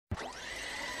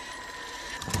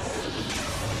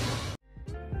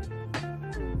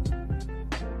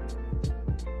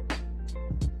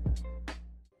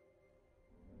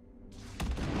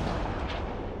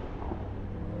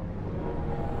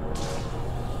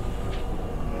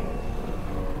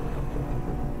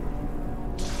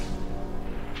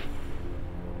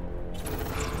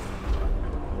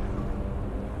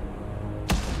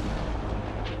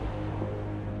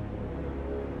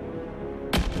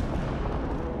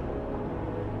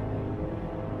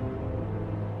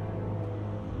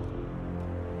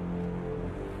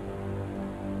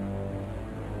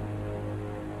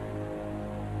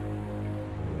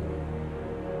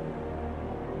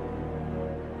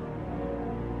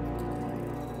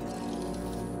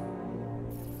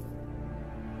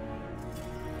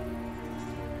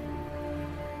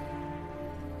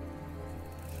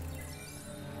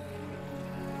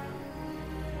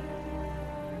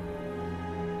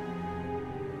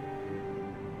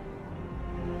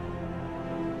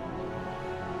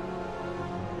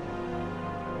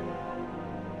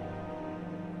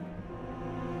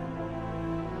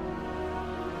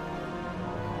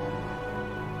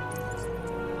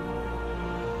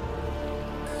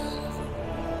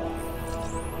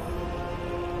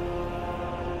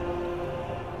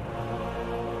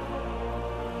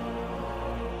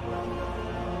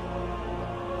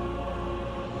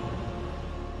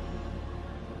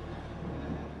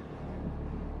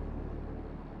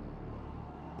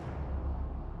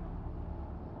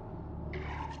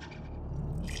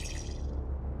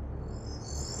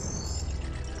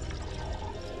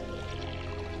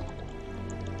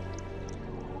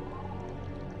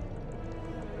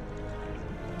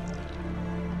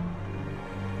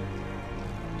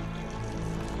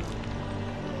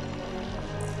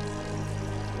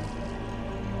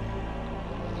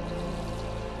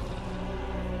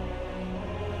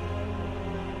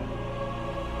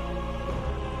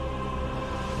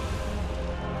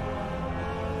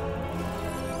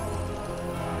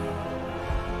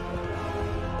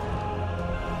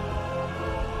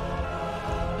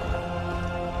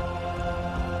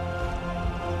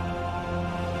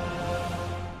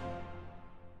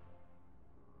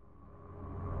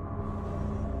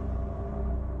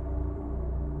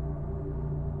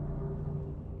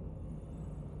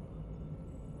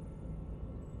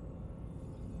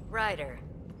Ryder,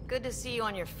 good to see you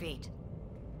on your feet.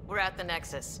 We're at the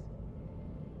Nexus.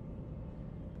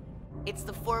 It's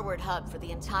the forward hub for the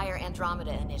entire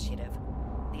Andromeda initiative.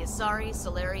 The Asari,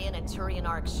 Solarian, and Turian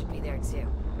arcs should be there too.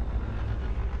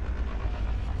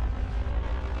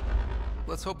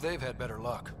 Let's hope they've had better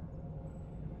luck.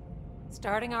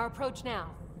 Starting our approach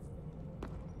now.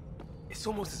 It's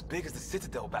almost as big as the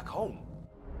Citadel back home.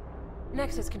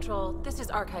 Nexus Control, this is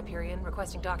Arc Hyperion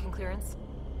requesting docking clearance.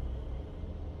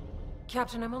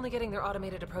 Captain, I'm only getting their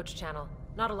automated approach channel,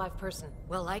 not a live person.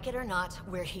 Well, like it or not,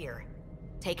 we're here.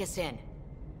 Take us in.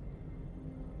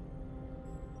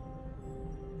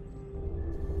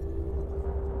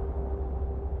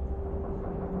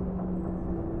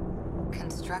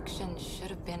 Construction should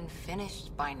have been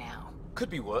finished by now. Could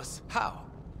be worse. How?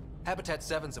 Habitat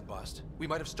 7's a bust. We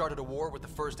might have started a war with the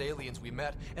first aliens we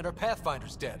met, and our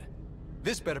Pathfinder's dead.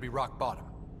 This better be rock bottom.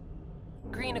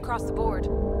 Green across the board.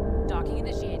 Docking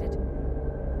initiated.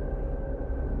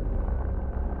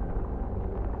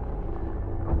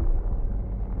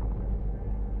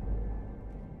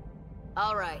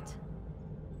 All right.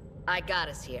 I got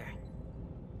us here.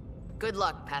 Good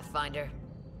luck, Pathfinder.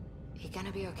 You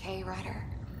gonna be okay, Ryder?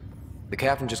 The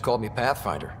captain just called me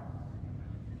Pathfinder.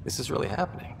 This is really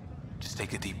happening. Just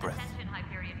take a deep breath.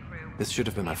 This should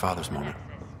have been my father's moment.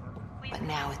 But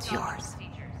now it's yours.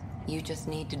 You just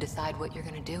need to decide what you're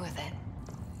gonna do with it.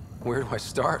 Where do I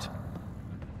start?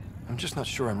 I'm just not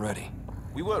sure I'm ready.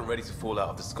 We weren't ready to fall out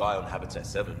of the sky on Habitat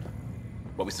 7.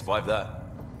 But we survived that.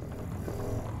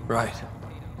 Right.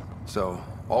 So,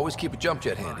 always keep a jump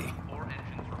jet handy.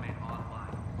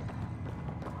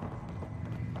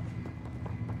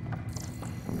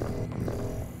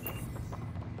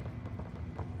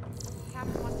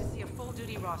 Captain wants to see a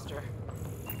full-duty roster.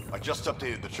 I just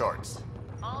updated the charts.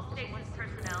 All stations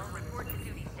personnel report to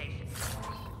duty stations.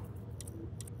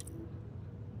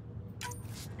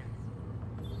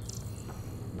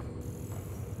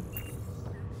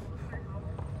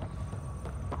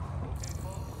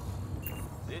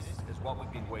 This is what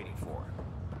we've been waiting for.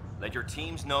 Let your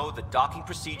teams know that docking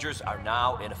procedures are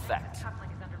now in effect.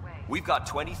 We've got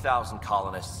 20,000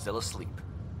 colonists still asleep,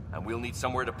 and we'll need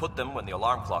somewhere to put them when the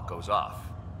alarm clock goes off.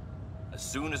 As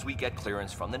soon as we get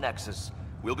clearance from the Nexus,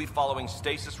 we'll be following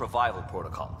stasis revival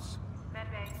protocols.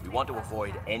 We want to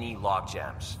avoid any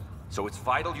logjams, so it's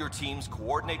vital your teams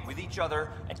coordinate with each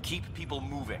other and keep people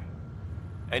moving.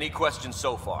 Any questions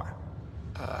so far?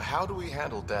 How do we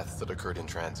handle deaths that occurred in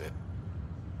transit?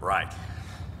 Right.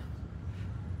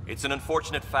 It's an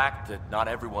unfortunate fact that not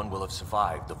everyone will have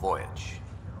survived the voyage.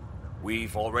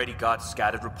 We've already got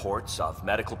scattered reports of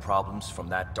medical problems from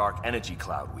that dark energy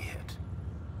cloud we hit.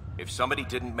 If somebody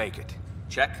didn't make it,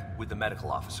 check with the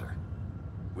medical officer.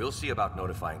 We'll see about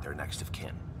notifying their next of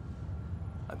kin.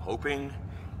 I'm hoping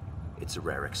it's a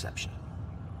rare exception.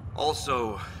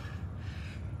 Also,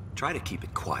 try to keep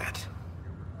it quiet.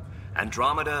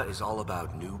 Andromeda is all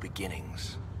about new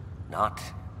beginnings, not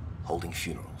holding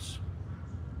funerals.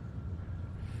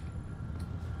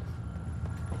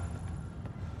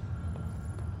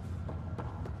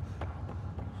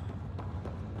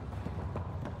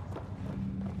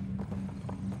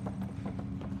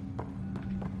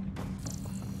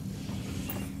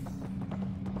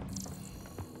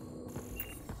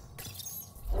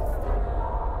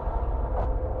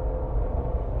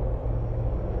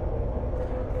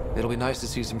 It'll be nice to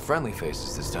see some friendly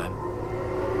faces this time.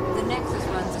 The Nexus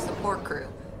runs a support crew.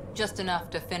 Just enough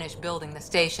to finish building the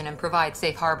station and provide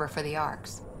safe harbor for the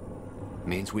arcs.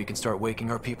 Means we can start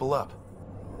waking our people up.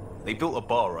 They built a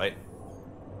bar, right?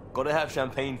 Gotta have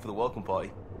champagne for the welcome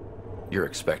party. You're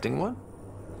expecting one?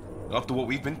 After what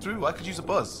we've been through, I could use a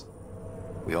buzz.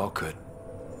 We all could.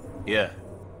 Yeah.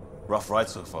 Rough ride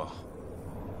so far.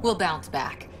 We'll bounce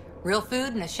back. Real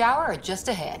food and a shower are just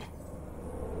ahead.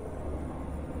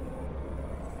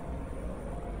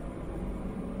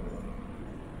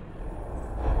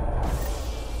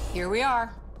 Here we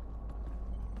are.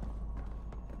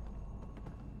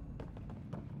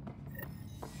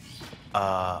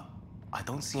 I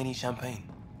don't see any champagne.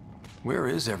 Where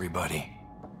is everybody?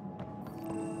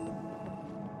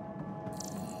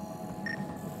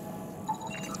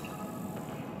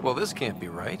 Well, this can't be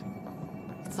right.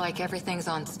 It's like everything's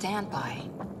on standby.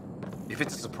 If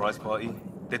it's a surprise party,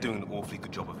 they're doing an awfully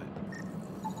good job of it.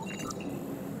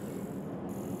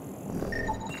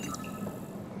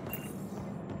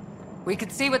 We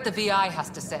could see what the VI has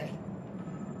to say.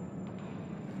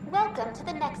 Welcome to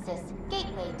the Nexus,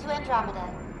 gateway to Andromeda.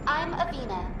 I'm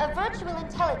Avina, a virtual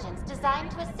intelligence designed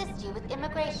to assist you with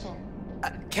immigration.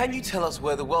 Can you tell us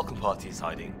where the welcome party is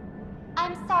hiding?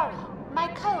 I'm sorry, My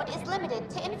code is limited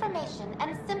to information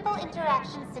and simple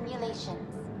interaction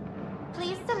simulations.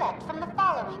 Please select from the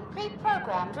following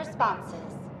pre-programmed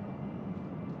responses.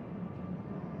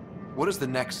 What is the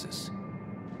Nexus?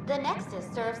 The Nexus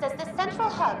serves as the central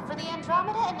hub for the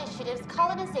Andromeda Initiative's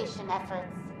colonization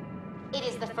efforts. It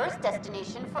is the first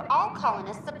destination for all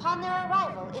colonists upon their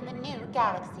arrival in the new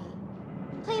galaxy.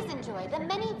 Please enjoy the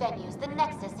many venues the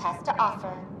Nexus has to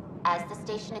offer. As the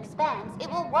station expands, it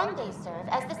will one day serve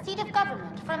as the seat of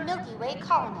government for Milky Way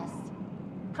colonists.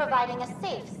 Providing a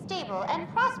safe, stable, and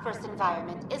prosperous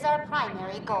environment is our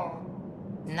primary goal.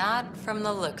 Not from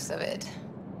the looks of it.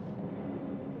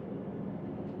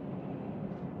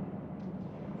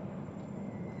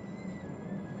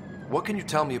 What can you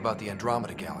tell me about the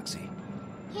Andromeda galaxy?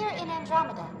 Here in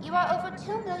Andromeda, you are over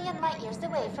 2 million light-years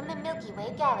away from the Milky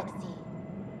Way galaxy.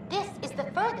 This is the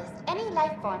furthest any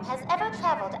life form has ever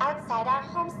traveled outside our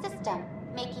home system,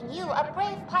 making you a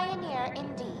brave pioneer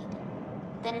indeed.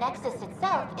 The Nexus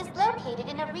itself is located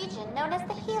in a region known as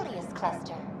the Helios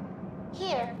Cluster.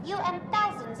 Here, you and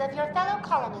thousands of your fellow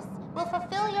colonists will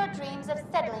fulfill your dreams of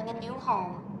settling a new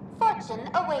home. Fortune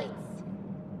awaits.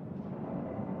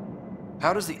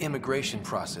 How does the immigration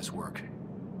process work?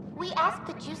 We ask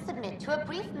that you submit to a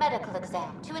brief medical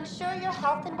exam to ensure your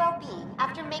health and well-being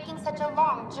after making such a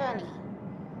long journey.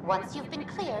 Once you've been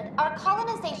cleared, our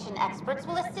colonization experts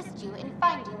will assist you in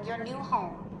finding your new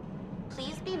home.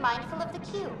 Please be mindful of the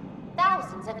queue.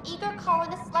 Thousands of eager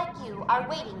colonists like you are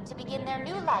waiting to begin their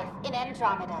new life in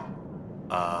Andromeda.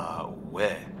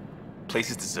 Where?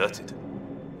 Place is deserted.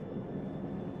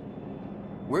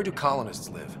 Where do colonists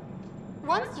live?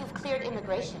 Once you've cleared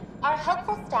immigration, our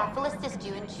helpful staff will assist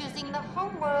you in choosing the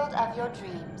home world of your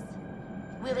dreams.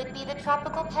 Will it be the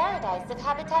tropical paradise of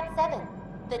Habitat 7,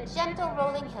 the gentle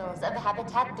rolling hills of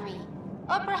Habitat 3,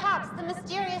 or perhaps the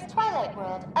mysterious twilight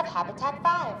world of Habitat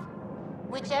 5?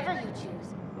 Whichever you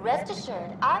choose, rest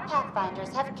assured our Pathfinders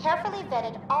have carefully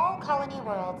vetted all colony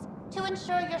worlds to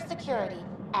ensure your security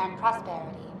and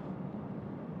prosperity.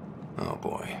 Oh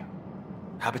boy.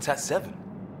 Habitat 7.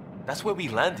 That's where we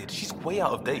landed. She's way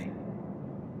out of date.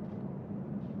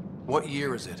 What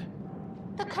year is it?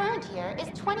 The current year is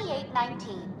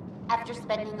 2819. After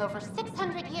spending over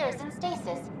 600 years in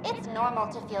stasis, it's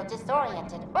normal to feel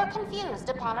disoriented or confused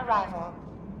upon arrival.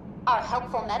 Our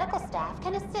helpful medical staff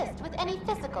can assist with any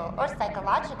physical or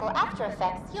psychological after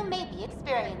effects you may be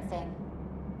experiencing.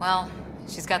 Well,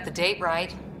 she's got the date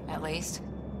right, at least.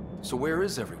 So where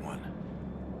is everyone?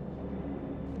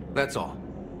 That's all.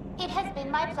 It has been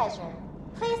my pleasure.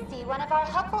 Please see one of our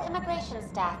helpful immigration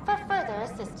staff for further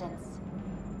assistance.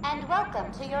 And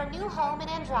welcome to your new home in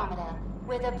Andromeda,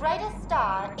 where the brightest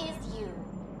star is you.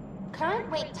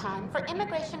 Current wait time for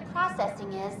immigration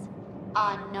processing is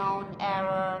unknown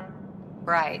error.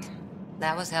 Right.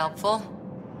 That was helpful.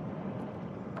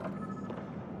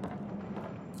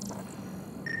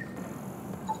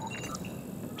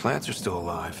 Plants are still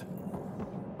alive.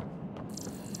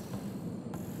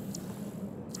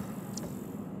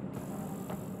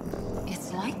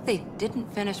 It's like they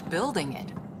didn't finish building it.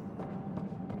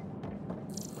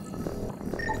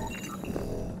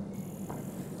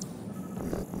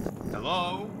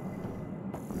 Hello?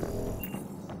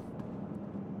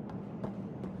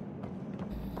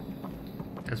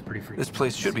 That's pretty freaky. This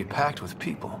place should be packed with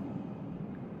people.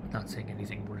 Not seeing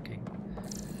anything working.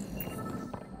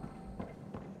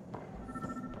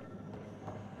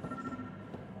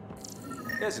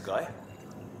 There's a guy.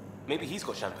 Maybe he's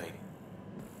got champagne.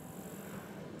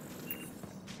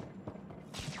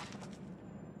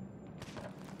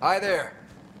 Hi there.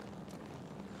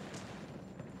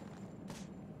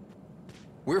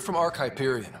 We're from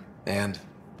Hyperion, and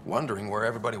wondering where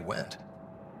everybody went.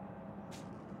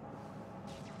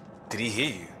 Did he hear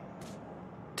you?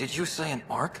 Did you say an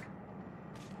arc?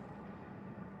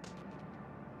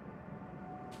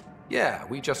 Yeah,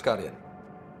 we just got in.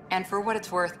 And for what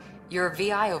it's worth, your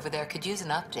VI over there could use an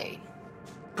update.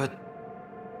 But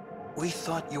we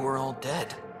thought you were all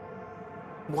dead.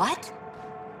 What?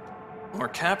 Or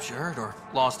captured, or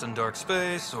lost in dark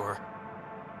space, or...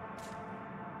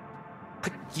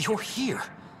 But you're here.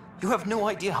 You have no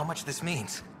idea how much this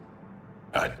means.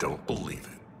 I don't believe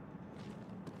it.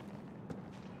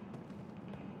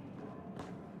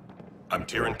 I'm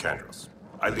Tyrion Kandros.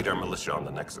 I lead our militia on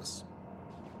the Nexus.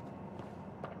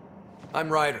 I'm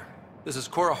Ryder. This is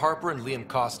Cora Harper and Liam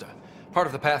Costa, part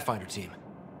of the Pathfinder team.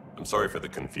 I'm sorry for the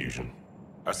confusion.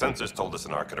 Our sensors told us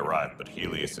an arc had arrived, but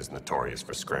Helios is notorious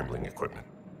for scrambling equipment.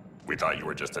 We thought you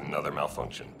were just another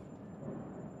malfunction.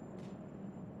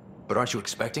 But aren't you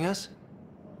expecting us?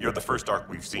 You're the first arc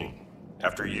we've seen,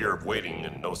 After a year of waiting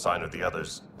and no sign of the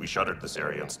others, we shuttered this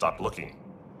area and stopped looking.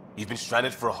 You've been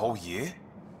stranded for a whole year?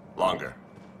 Longer.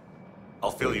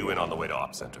 I'll fill you in on the way to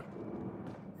Op Center.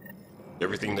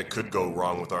 Everything that could go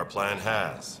wrong with our plan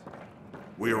has.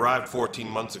 We arrived 14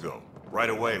 months ago. Right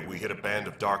away, we hit a band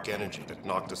of dark energy that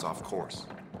knocked us off course.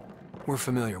 We're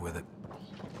familiar with it.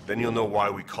 Then you'll know why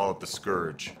we call it the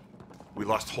Scourge. We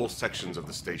lost whole sections of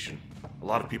the station. A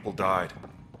lot of people died.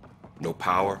 No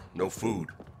power, no food.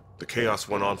 The chaos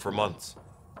went on for months.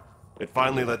 It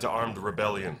finally led to armed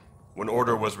rebellion. When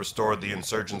order was restored, the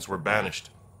insurgents were banished.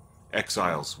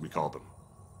 Exiles, we call them.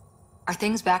 Are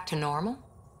things back to normal?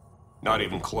 Not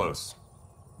even close.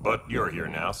 But you're here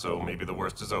now, so maybe the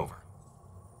worst is over.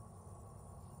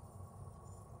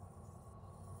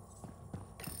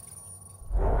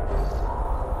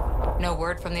 No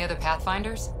word from the other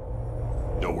Pathfinders?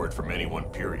 No word from anyone,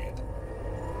 period.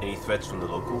 Any threats from the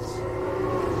locals?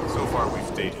 So far, we've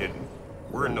stayed hidden.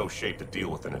 We're in no shape to deal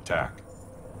with an attack.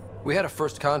 We had a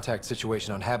first contact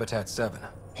situation on Habitat 7.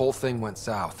 Whole thing went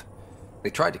south. They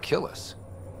tried to kill us.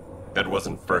 That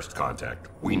wasn't first contact.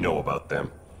 We know about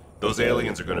them. Those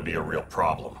aliens are gonna be a real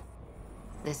problem.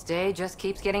 This day just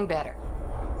keeps getting better.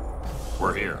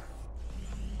 We're here.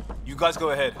 You guys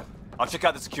go ahead. I'll check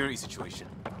out the security situation.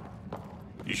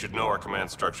 You should know our command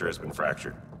structure has been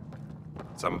fractured.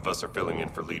 Some of us are filling in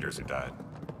for leaders who died.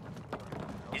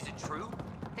 Is it true?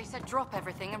 They said drop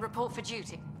everything and report for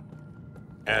duty.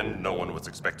 And no one was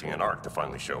expecting an Ark to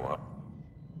finally show up.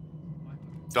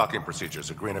 Docking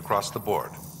procedures are green across the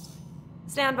board.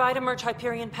 Stand by to merge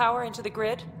Hyperion power into the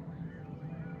grid.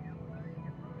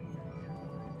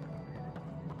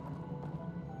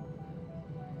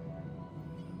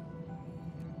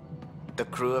 The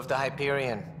crew of the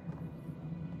Hyperion.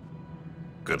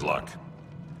 Good luck.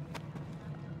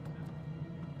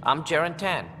 I'm Jaren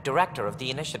Tan, director of the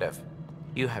initiative.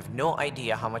 You have no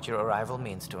idea how much your arrival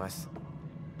means to us.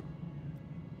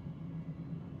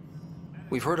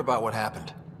 We've heard about what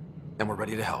happened, and we're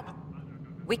ready to help.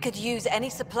 We could use any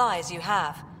supplies you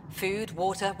have. Food,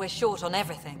 water, we're short on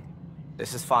everything.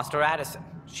 This is Foster Addison.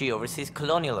 She oversees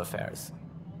colonial affairs.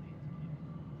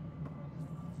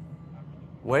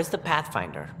 Where's the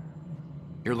Pathfinder?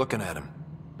 You're looking at him.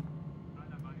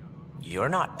 You're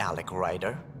not Alec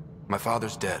Ryder. My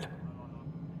father's dead.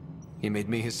 He made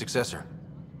me his successor.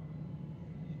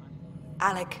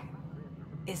 Alec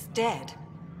is dead.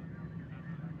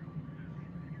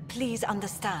 Please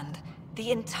understand,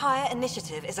 the entire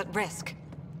initiative is at risk.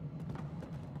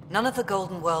 None of the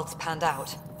Golden Worlds panned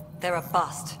out. They're a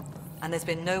bust, and there's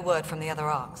been no word from the other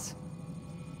Arks.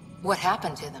 What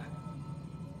happened to them?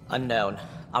 Unknown.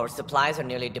 Our supplies are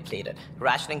nearly depleted.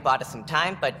 Rationing bought us some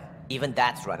time, but even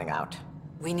that's running out.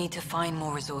 We need to find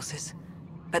more resources,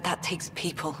 but that takes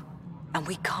people, and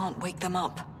we can't wake them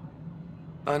up.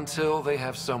 Until they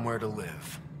have somewhere to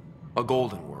live. A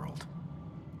golden world.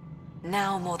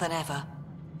 Now more than ever,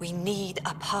 we need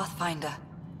a Pathfinder.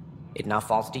 It now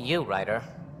falls to you, Ryder.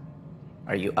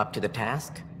 Are you up to the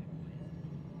task?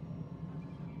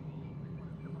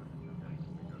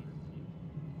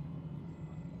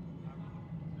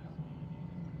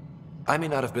 I may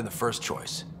not have been the first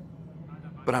choice,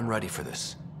 but I'm ready for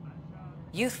this.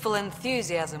 Youthful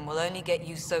enthusiasm will only get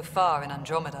you so far in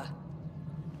Andromeda.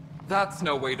 That's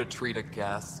no way to treat a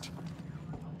guest.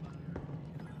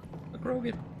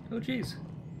 Grogan. Oh, jeez.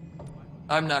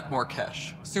 I'm Nak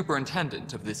Morkesh,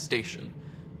 superintendent of this station.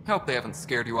 Hope they haven't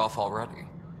scared you off already.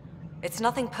 It's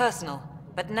nothing personal,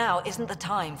 but now isn't the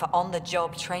time for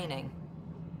on-the-job training.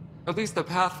 At least the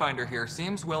Pathfinder here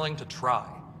seems willing to try.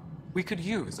 We could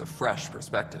use a fresh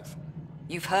perspective.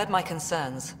 You've heard my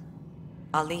concerns.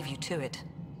 I'll leave you to it.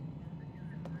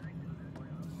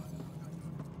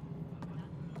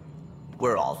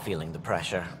 We're all feeling the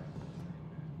pressure.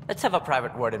 Let's have a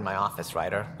private word in my office,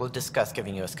 Ryder. We'll discuss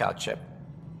giving you a scout ship.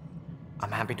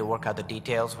 I'm happy to work out the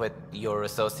details with your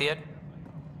associate.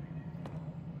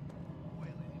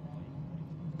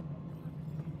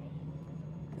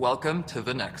 Welcome to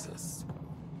the Nexus.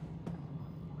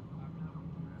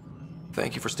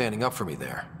 Thank you for standing up for me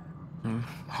there.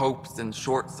 Hope's in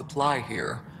short supply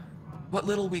here. What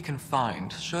little we can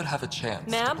find should have a chance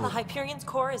to Ma'am, the bloom. Hyperion's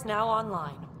core is now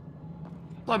online.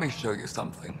 Let me show you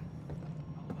something.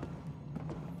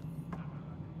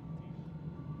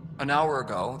 An hour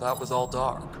ago, that was all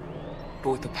dark.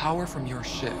 But with the power from your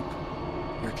ship,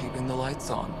 you're keeping the lights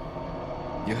on.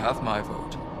 You have my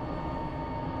vote.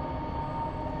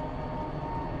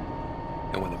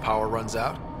 And when the power runs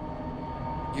out?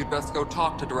 You'd best go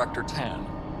talk to Director Tan.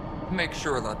 Make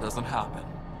sure that doesn't happen.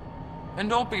 And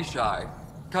don't be shy.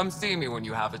 Come see me when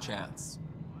you have a chance.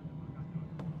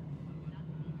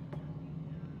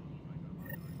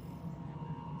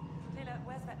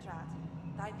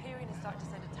 Hyperion is starting to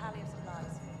send a tally of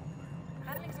supplies.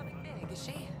 Handling something big, is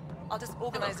she? I'll just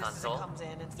organize this as it comes in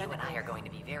and send You and it I are over. going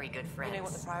to be very good friends. You know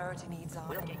what the priority needs are.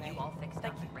 We'll get anyway. you all fixed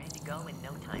up and ready to go in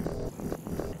no time.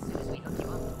 As soon as we hook you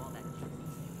up to all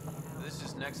that. This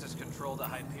is Nexus Control to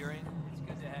Hyperion. It's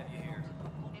good to have you here.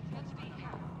 It's good to be here.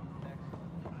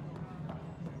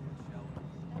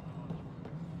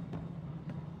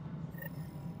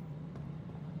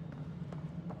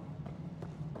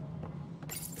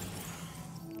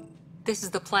 This is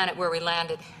the planet where we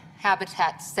landed.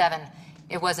 Habitat 7.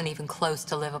 It wasn't even close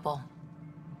to livable.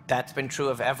 That's been true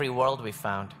of every world we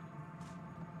found.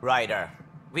 Ryder,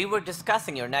 we were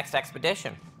discussing your next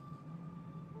expedition.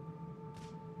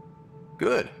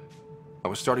 Good. I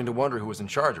was starting to wonder who was in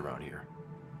charge around here.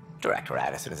 Director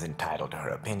Addison is entitled to her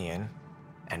opinion,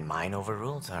 and mine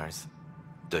overrules hers.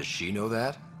 Does she know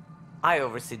that? I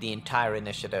oversee the entire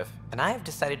initiative, and I have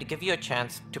decided to give you a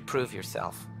chance to prove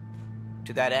yourself.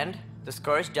 To that end, the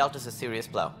Scourge dealt us a serious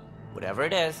blow. Whatever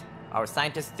it is, our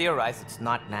scientists theorize it's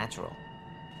not natural.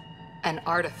 An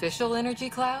artificial energy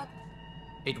cloud?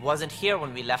 It wasn't here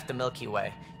when we left the Milky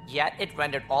Way, yet it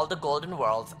rendered all the golden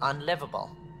worlds unlivable.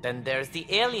 Then there's the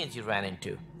aliens you ran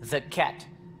into, the Ket.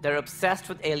 They're obsessed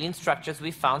with alien structures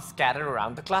we found scattered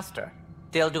around the cluster.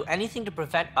 They'll do anything to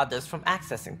prevent others from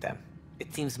accessing them.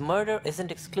 It seems murder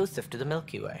isn't exclusive to the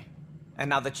Milky Way. And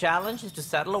now the challenge is to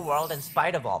settle a world in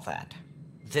spite of all that.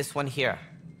 This one here.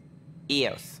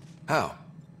 Eos. How?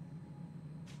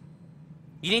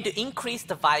 You need to increase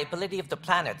the viability of the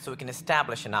planet so we can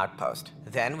establish an outpost.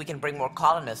 Then we can bring more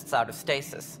colonists out of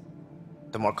stasis.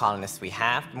 The more colonists we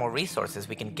have, the more resources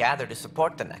we can gather to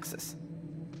support the Nexus.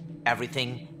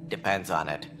 Everything depends on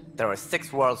it. There are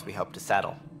 6 worlds we hope to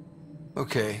settle.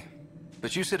 Okay,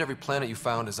 but you said every planet you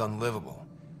found is unlivable.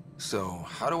 So,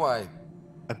 how do I...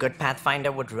 A good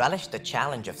Pathfinder would relish the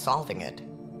challenge of solving it.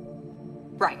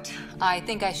 Right. I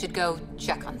think I should go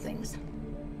check on things.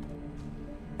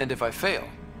 And if I fail,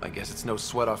 I guess it's no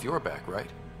sweat off your back, right?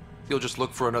 You'll just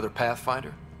look for another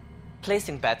Pathfinder?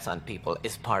 Placing bets on people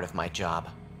is part of my job.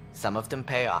 Some of them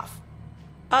pay off.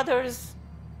 Others...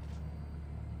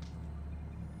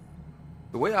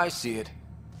 The way I see it,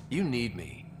 you need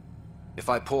me. If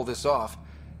I pull this off,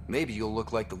 maybe you'll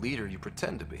look like the leader you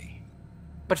pretend to be.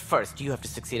 But first, you have to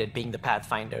succeed at being the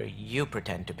Pathfinder you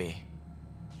pretend to be.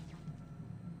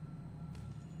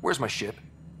 Where's my ship?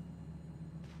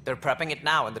 They're prepping it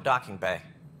now in the docking bay.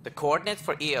 The coordinates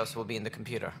for Eos will be in the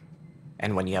computer.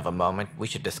 And when you have a moment, we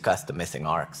should discuss the missing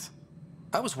arcs.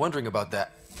 I was wondering about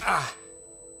that. Ah!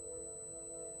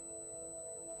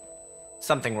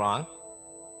 Something wrong?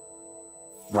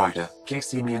 Ryder, please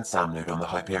see me and Sam Node on the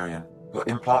Hyperion. Your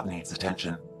implant needs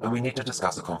attention, and we need to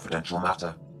discuss a confidential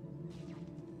matter.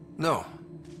 No,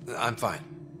 I'm fine.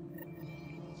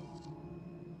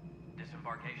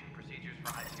 Disembarkation procedures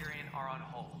for Hyperion are on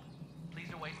hold. Please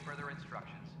await further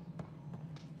instructions.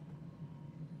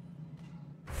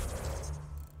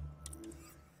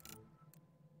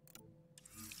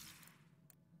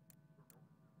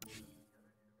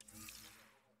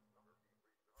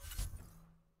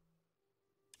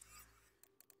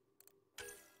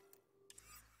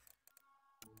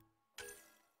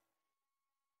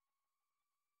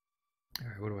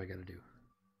 Alright, what do I gotta do?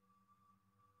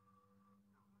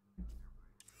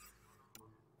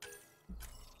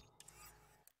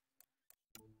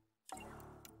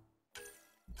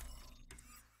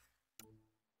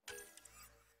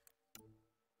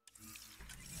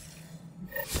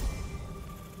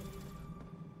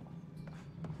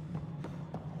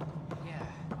 Yeah,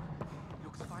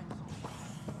 looks fine.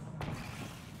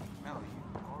 Well,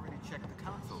 you already checked the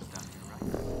consoles down here, right?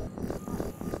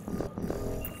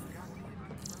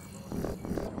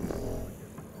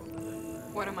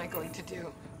 What am I going to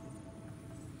do?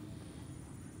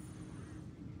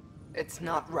 It's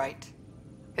not right.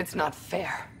 It's not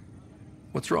fair.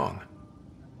 What's wrong?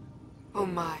 Oh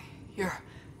my, you're...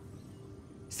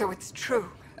 So it's true.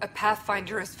 A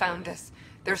Pathfinder has found us.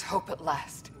 There's hope at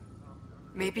last.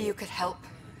 Maybe you could help.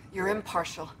 You're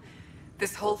impartial.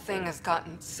 This whole thing has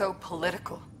gotten so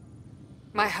political.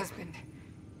 My husband,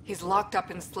 he's locked up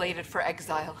and slated for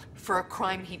exile for a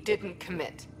crime he didn't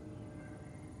commit.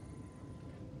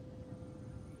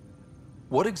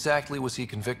 What exactly was he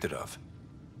convicted of?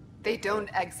 They don't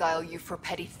exile you for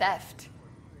petty theft.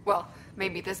 Well,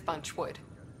 maybe this bunch would.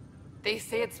 They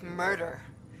say it's murder.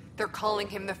 They're calling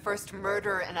him the first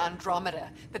murderer in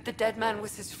Andromeda, but the dead man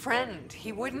was his friend.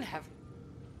 He wouldn't have...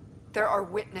 There are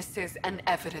witnesses and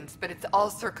evidence, but it's all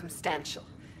circumstantial.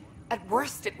 At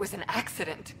worst, it was an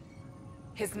accident.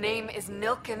 His name is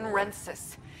Nilken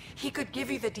Rensis. He could give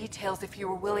you the details if you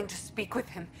were willing to speak with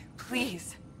him.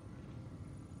 Please.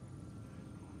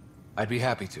 I'd be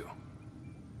happy to.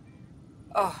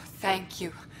 Oh, thank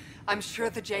you. I'm sure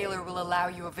the jailer will allow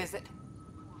you a visit.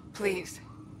 Please,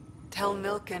 tell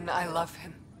Nilken I love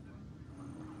him.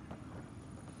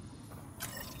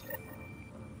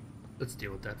 Let's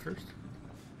deal with that first.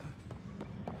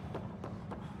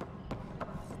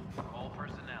 All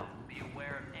personnel, be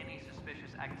aware of any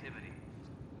suspicious activity.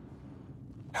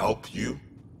 Help you?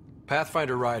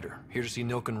 Pathfinder Ryder, here to see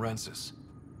Nilken Rensis.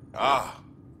 Ah,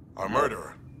 our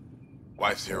murderer.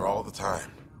 Wife's here all the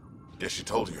time. Guess she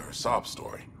told you her sob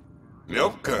story.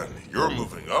 Nilken, you're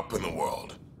moving up in the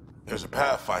world. There's a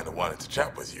Pathfinder wanting to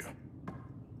chat with you.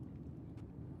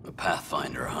 A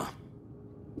Pathfinder, huh?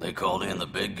 They called in the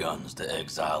big guns to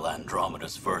exile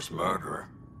Andromeda's first murderer.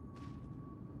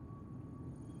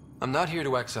 I'm not here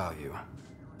to exile you.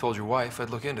 Told your wife I'd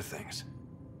look into things.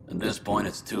 At this point,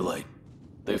 it's too late.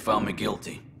 They found me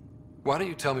guilty. Why don't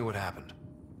you tell me what happened?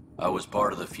 I was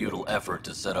part of the futile effort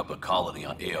to set up a colony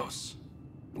on Eos.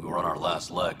 We were on our last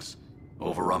legs,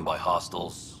 overrun by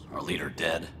hostiles, our leader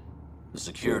dead. The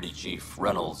security chief,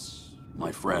 Reynolds,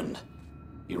 my friend,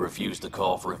 he refused to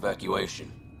call for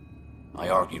evacuation. I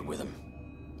argued with him.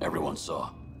 Everyone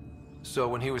saw. So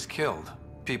when he was killed,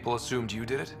 people assumed you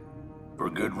did it? For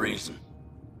good reason.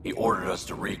 He ordered us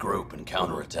to regroup and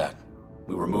counterattack.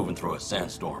 We were moving through a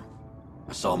sandstorm.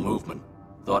 I saw movement,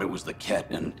 thought it was the Ket,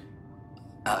 and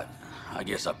I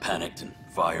guess I panicked and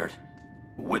fired.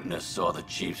 A witness saw the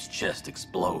chief's chest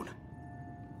explode.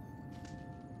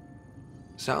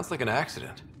 Sounds like an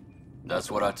accident.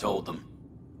 That's what I told them.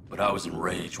 But I was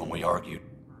enraged when we argued.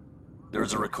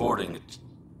 There's a recording.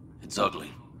 It's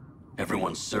ugly.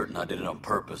 Everyone's certain I did it on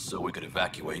purpose so we could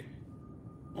evacuate.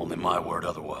 Only my word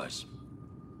otherwise.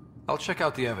 I'll check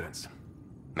out the evidence.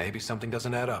 Maybe something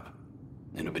doesn't add up.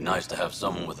 It'd be nice to have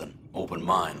someone with an open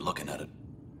mind looking at it.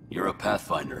 You're a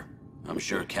Pathfinder. I'm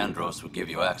sure Kandros would give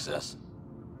you access.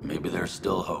 Maybe there's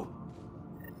still hope.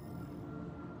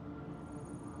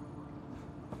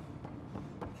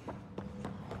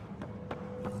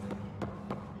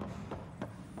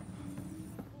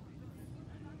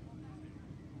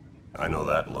 I know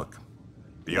that look.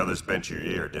 The others bent your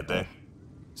ear, did they?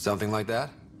 Something like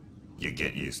that? You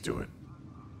get used to it.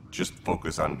 Just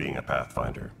focus on being a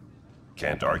Pathfinder.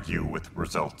 Can't argue with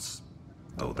results,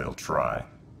 though they'll try.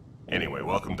 Anyway,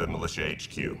 welcome to Militia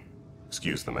HQ.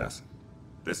 Excuse the mess.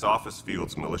 This office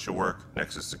fields militia work,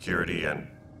 Nexus security, and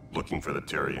looking for the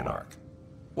Turian Ark.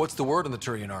 What's the word on the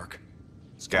Turian Ark?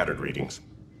 Scattered readings.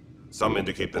 Some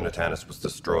indicate the Natanus was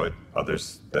destroyed,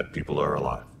 others that people are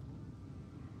alive.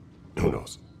 Who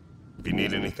knows? If you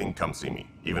need anything, come see me,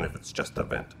 even if it's just a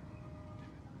vent.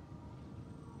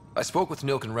 I spoke with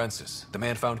Nilken Rensis, the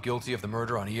man found guilty of the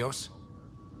murder on Eos.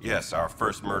 Yes, our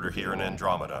first murder here in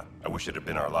Andromeda. I wish it had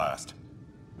been our last.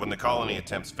 When the colony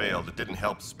attempts failed, it didn't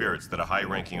help spirits that a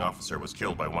high-ranking officer was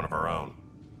killed by one of our own.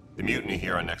 The mutiny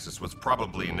here on Nexus was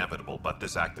probably inevitable, but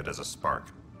this acted as a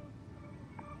spark.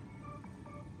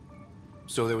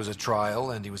 So there was a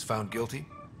trial and he was found guilty?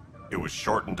 It was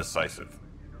short and decisive.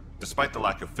 Despite the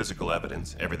lack of physical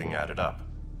evidence, everything added up.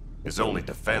 His only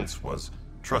defense was,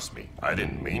 trust me, I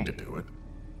didn't mean to do it.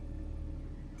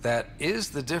 That is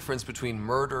the difference between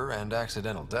murder and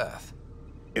accidental death.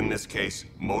 In this case,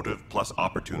 motive plus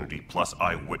opportunity plus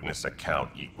eyewitness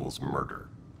account equals murder.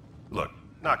 Look,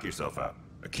 knock yourself out.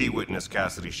 A key witness,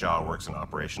 Cassidy Shaw, works in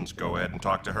operations. Go ahead and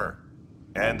talk to her.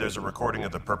 And there's a recording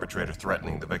of the perpetrator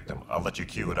threatening the victim. I'll let you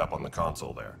cue it up on the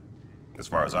console there. As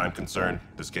far as I'm concerned,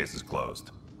 this case is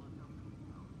closed.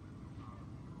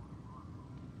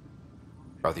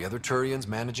 Are the other Turians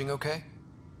managing okay?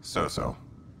 So-so.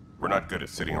 We're not good at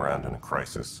sitting around in a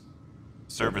crisis.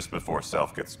 Service before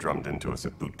self gets drummed into us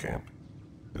at boot camp.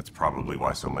 That's probably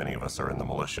why so many of us are in the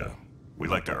militia. We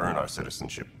like to earn our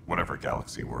citizenship, whatever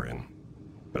galaxy we're in.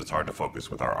 But it's hard to focus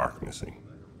with our arc missing.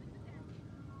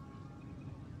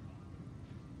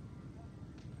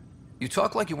 You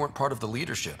talk like you weren't part of the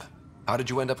leadership. How did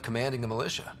you end up commanding the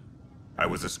militia? I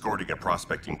was escorting a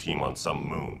prospecting team on some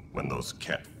moon when those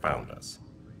Ket found us.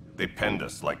 They penned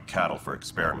us like cattle for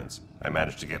experiments. I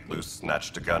managed to get loose,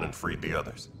 snatched a gun, and freed the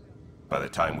others. By the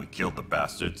time we killed the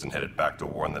bastards and headed back to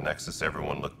war on the Nexus,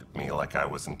 everyone looked at me like I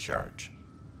was in charge.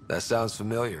 That sounds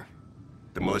familiar.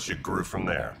 The militia grew from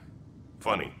there.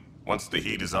 Funny, once the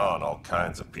heat is on, all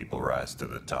kinds of people rise to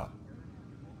the top.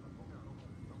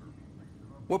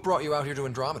 What brought you out here to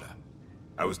Andromeda?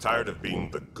 I was tired of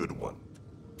being the good one.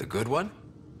 The good one?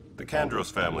 The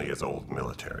Kandros family is old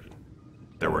military.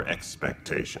 There were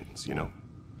expectations, you know.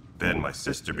 Then my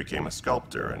sister became a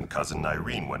sculptor and cousin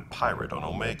Irene went pirate on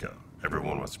Omega.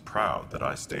 Everyone was proud that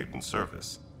I stayed in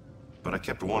service. But I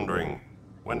kept wondering,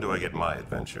 when do I get my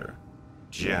adventure?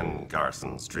 Jen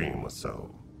Garson's dream was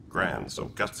so grand, so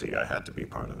gutsy, I had to be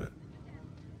part of it.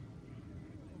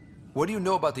 What do you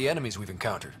know about the enemies we've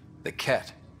encountered? The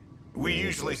Ket? We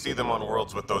usually see them on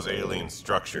worlds with those alien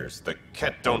structures. The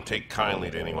Ket don't take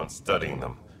kindly to anyone studying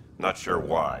them. Not sure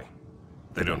why.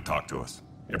 They don't talk to us.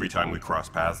 Every time we cross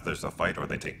paths, there's a fight or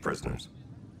they take prisoners.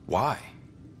 Why?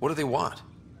 What do they want?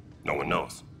 No one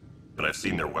knows. But I've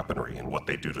seen their weaponry and what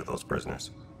they do to those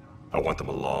prisoners. I want them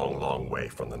a long, long way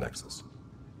from the Nexus.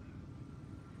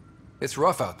 It's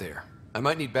rough out there. I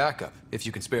might need backup, if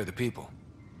you can spare the people.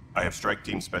 I have strike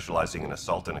teams specializing in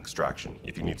assault and extraction.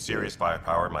 If you need serious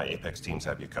firepower, my Apex teams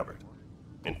have you covered.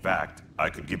 In fact, I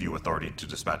could give you authority to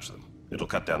dispatch them. It'll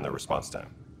cut down their response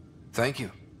time. Thank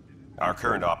you. Our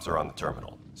current ops are on the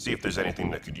terminal. See if there's anything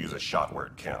that could use a shot where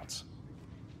it counts.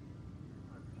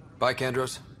 Bye,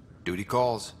 Kandros. Duty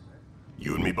calls.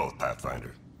 You and me both,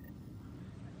 Pathfinder.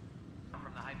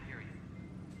 From the Hyperion.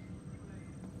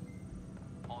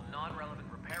 All non-relevant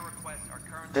repair requests are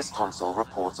currently... This console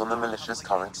reports on the militia's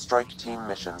current strike team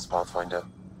missions, Pathfinder.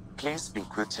 Please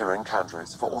speak with Tyrion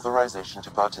Kandros for authorization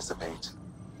to participate.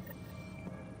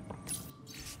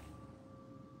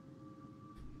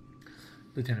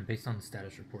 Lieutenant, based on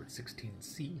status report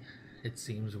 16C, it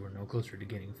seems we're no closer to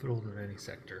gaining foothold in any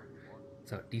sector.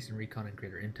 Without decent recon and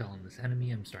greater intel on this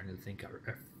enemy, I'm starting to think our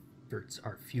efforts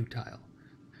are futile.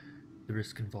 The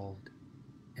risk involved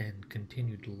and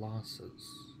continued losses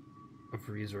of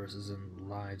resources and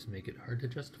lives make it hard to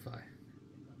justify.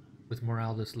 With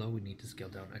morale this low, we need to scale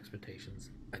down expectations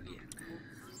again.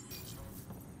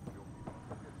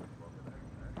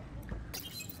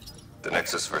 The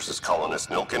Nexus versus Colonist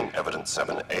Nilkin, Evidence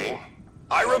 7A.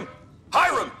 Hiram!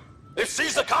 Hiram! They've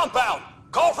seized the compound!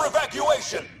 Call for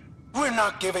evacuation! We're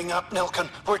not giving up, Nilkin.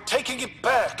 We're taking it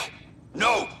back.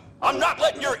 No! I'm not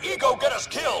letting your ego get us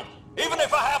killed! Even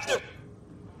if I have to...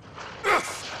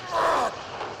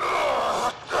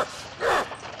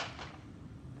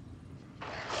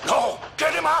 No!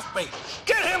 Get him off me!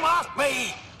 Get him off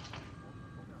me!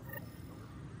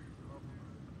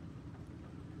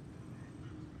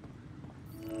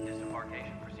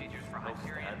 Disembarkation procedures for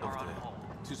Hyperion are on hold.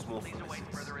 Too small Please for await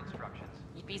this. further instructions.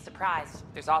 You'd be surprised.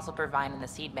 There's also Purvine in the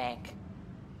seed bank.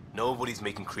 Nobody's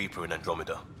making Creeper in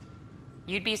Andromeda.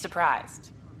 You'd be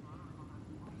surprised.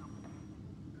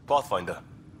 Pathfinder,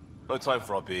 no time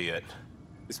for our beer yet.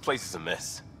 This place is a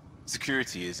mess.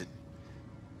 Security is...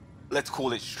 let's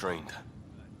call it strained.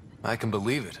 I can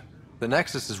believe it. The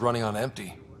Nexus is running on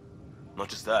empty. Not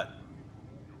just that.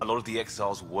 A lot of the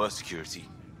exiles were security.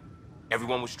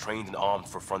 Everyone was trained and armed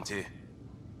for Frontier.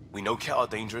 We know Ket are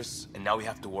dangerous, and now we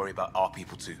have to worry about our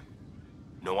people too.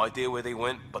 No idea where they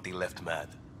went, but they left mad.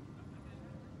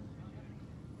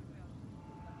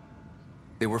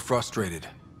 They were frustrated.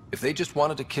 If they just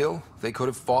wanted to kill, they could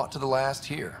have fought to the last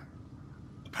here.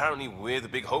 Apparently we're the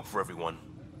big hope for everyone.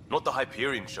 Not the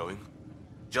Hyperion showing.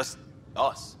 Just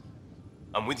us.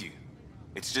 I'm with you.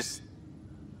 It's just...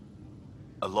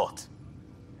 a lot.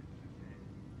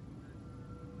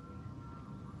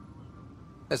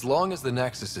 As long as the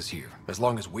Nexus is here, as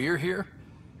long as we're here,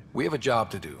 we have a job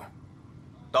to do.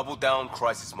 Double down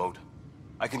crisis mode.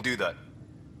 I can do that.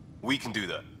 We can do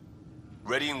that.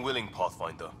 Ready and willing,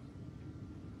 Pathfinder.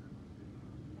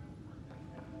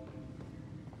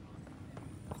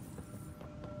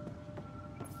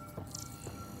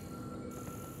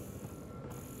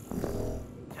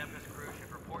 Tempest crew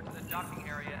should report to the docking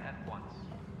area at once.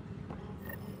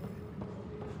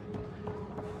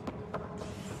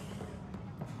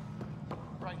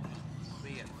 Right.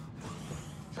 Be it.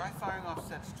 Try firing off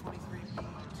sets 23B to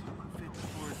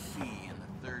 54C in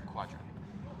the third quadrant.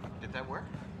 Did that work?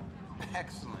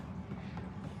 Excellent.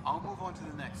 I'll move on to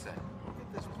the next set. We'll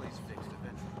get this place fixed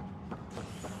eventually.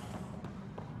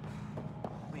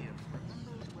 Liam,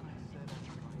 remember when I said...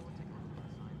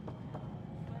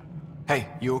 Hey,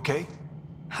 you okay?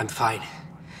 I'm fine.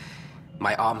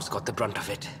 My arms got the brunt of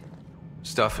it.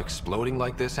 Stuff exploding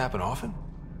like this happen often?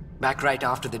 Back right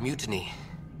after the mutiny,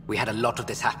 we had a lot of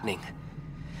this happening.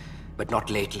 But not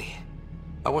lately.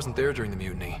 I wasn't there during the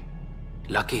mutiny.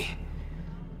 Lucky.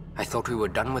 I thought we were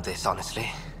done with this,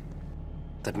 honestly.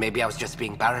 That maybe I was just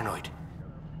being paranoid.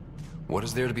 What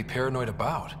is there to be paranoid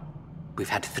about? We've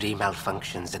had 3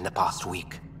 malfunctions in the past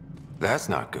week. That's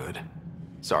not good.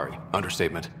 Sorry,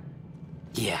 understatement.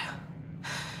 Yeah.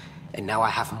 And now I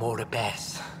have more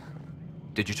repairs.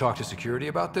 Did you talk to security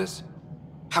about this?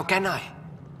 How can I?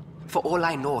 For all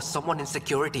I know, someone in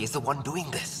security is the one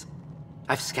doing this.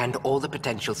 I've scanned all the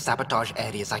potential sabotage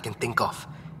areas I can think of.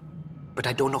 But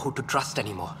I don't know who to trust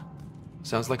anymore.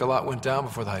 Sounds like a lot went down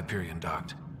before the Hyperion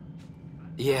docked.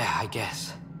 Yeah, I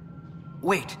guess.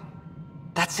 Wait.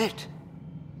 That's it.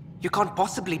 You can't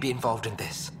possibly be involved in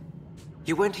this.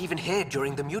 You weren't even here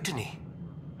during the mutiny.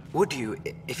 Would you,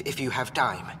 if you have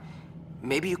time?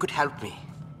 Maybe you could help me.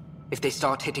 If they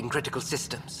start hitting critical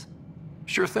systems.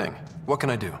 Sure thing. What can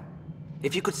I do?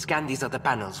 If you could scan these other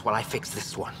panels while I fix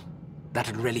this one,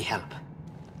 that'd really help.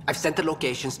 I've sent the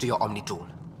locations to your Omni tool.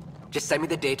 Just send me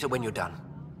the data when you're done.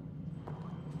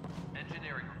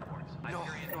 Engineering reports. No,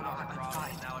 I'm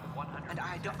fine. Now at 100. And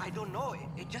I don't know.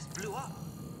 It just blew up.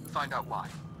 Find out why.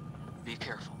 Be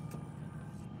careful.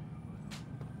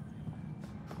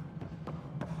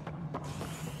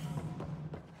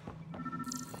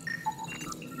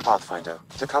 Pathfinder,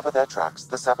 to cover their tracks,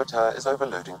 the Saboteur is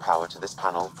overloading power to this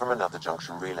panel from another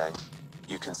junction relay.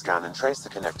 You can scan and trace the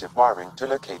connective wiring to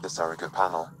locate the surrogate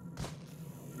panel.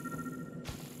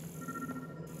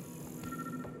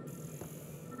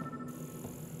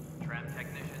 Tram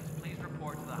technicians, please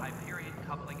report to the Hyperion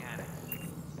coupling annex.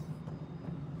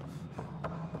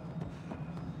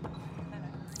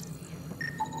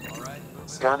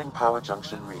 Scanning power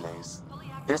junction relays.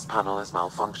 This panel is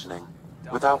malfunctioning.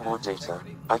 Without more data,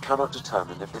 I cannot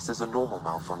determine if this is a normal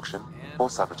malfunction or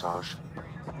sabotage.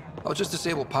 I'll just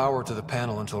disable power to the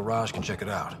panel until Raj can check it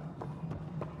out.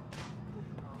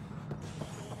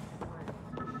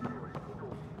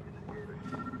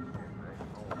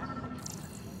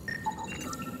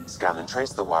 Scan and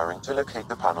trace the wiring to locate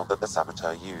the panel that the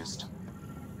Saboteur used.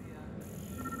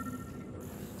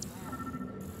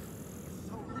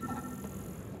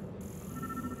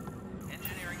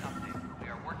 Engineering update. We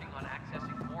are working on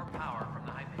accessing more power from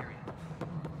the Hyperion.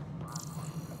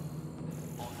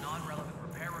 All non-relevant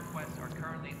repair requests are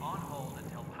currently on hold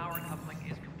until power coupling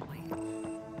is complete.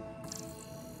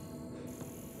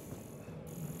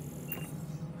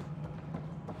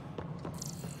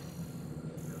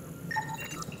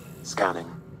 Scanning.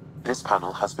 This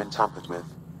panel has been tampered with.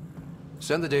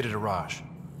 Send the data to Raj.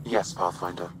 Yes,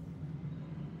 Pathfinder.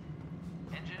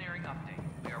 Engineering update.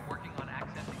 We are working on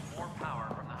accessing more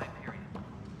power from the Hyperion.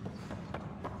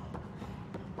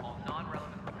 All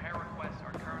non-relevant repair requests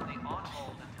are currently on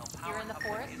hold until power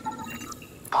coupling is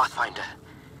complete. Pathfinder,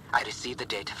 I received the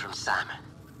data from Sam.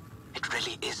 It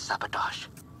really is sabotage.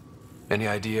 Any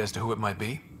idea as to who it might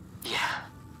be? Yeah.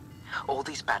 All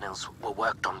these panels were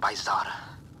worked on by Zara.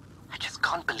 I just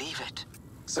can't believe it.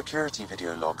 Security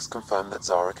video logs confirm that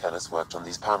Zara Kellis worked on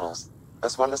these panels,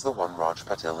 as well as the one Raj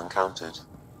Patil encountered.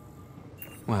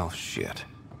 Well, shit.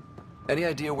 Any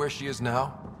idea where she is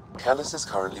now? Kellis is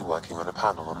currently working on a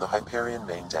panel on the Hyperion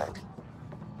main deck.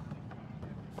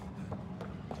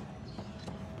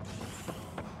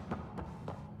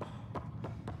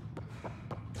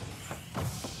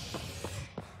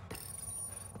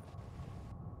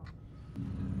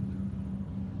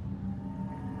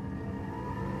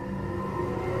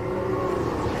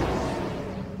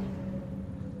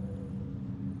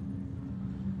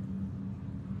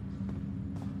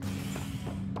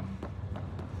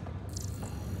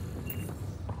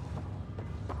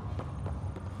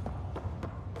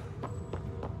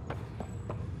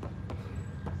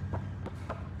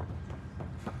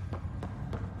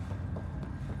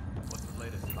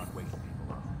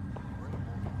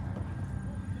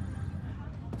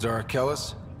 Zara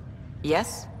Kellis?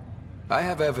 Yes? I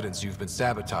have evidence you've been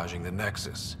sabotaging the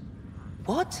Nexus.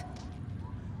 What?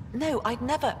 No, I'd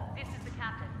never...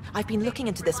 I've been looking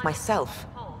into this myself.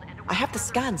 I have the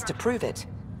scans to prove it.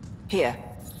 Here.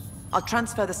 I'll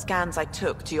transfer the scans I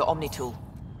took to your Omni tool.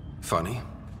 Funny.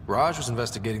 Raj was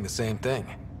investigating the same thing,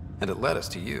 and it led us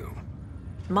to you.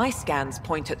 My scans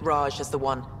point at Raj as the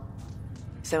one.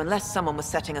 So unless someone was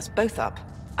setting us both up,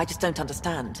 I just don't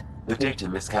understand. The data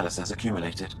Miss Kellis has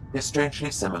accumulated is strangely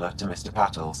similar to Mr.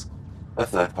 Patil's. A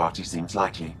third party seems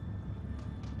likely.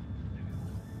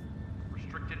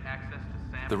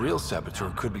 The real saboteur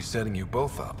could be setting you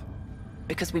both up.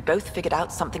 Because we both figured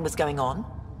out something was going on?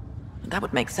 That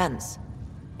would make sense.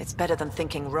 It's better than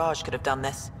thinking Raj could have done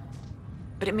this.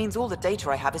 But it means all the data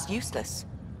I have is useless.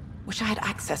 Wish I had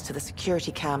access to the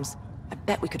security cams. I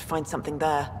bet we could find something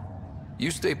there. You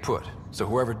stay put, so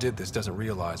whoever did this doesn't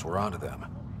realize we're onto them.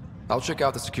 I'll check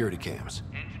out the security cams.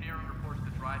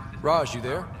 Raj, you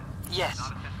there? Yes.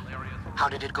 How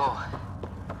did it go?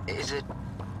 Is it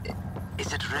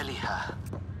really her?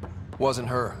 Wasn't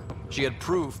her. She had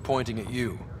proof pointing at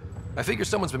you. I figure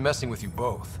someone's been messing with you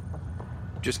both.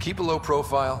 Just keep a low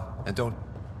profile, and don't...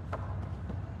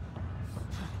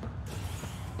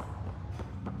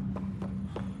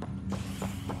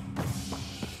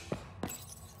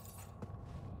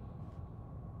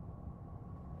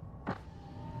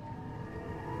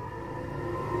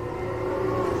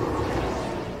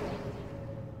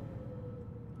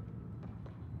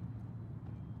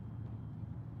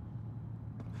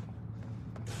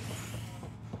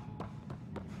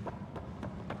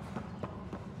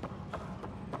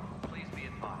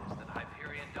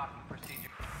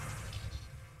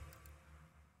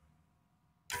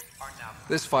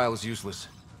 This file is useless.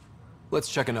 Let's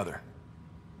check another.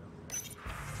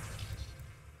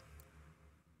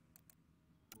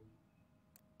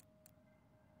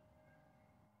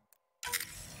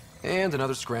 And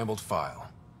another scrambled file.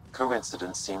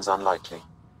 Coincidence seems unlikely.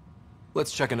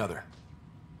 Let's check another.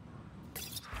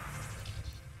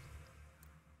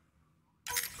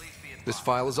 This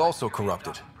file is also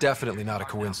corrupted. Definitely not a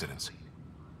coincidence.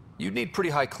 You'd need pretty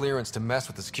high clearance to mess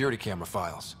with the security camera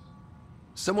files.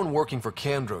 Someone working for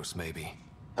Kandros, maybe.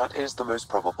 That is the most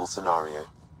probable scenario.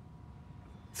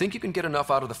 Think you can get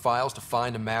enough out of the files to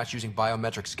find a match using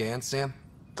biometric scans, Sam?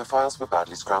 The files were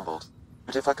badly scrambled,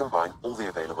 but if I combine all the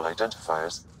available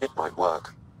identifiers, it might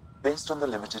work. Based on the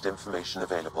limited information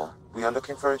available, we are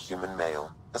looking for a human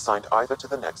male, assigned either to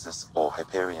the Nexus or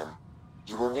Hyperion.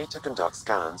 You will need to conduct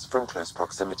scans from close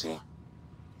proximity.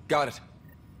 Got it.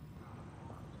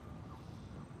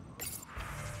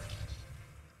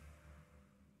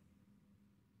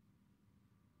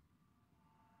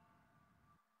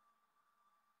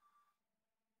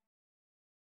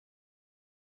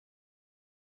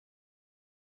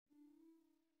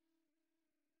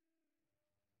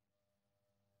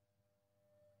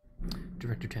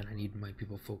 Director 10, I need my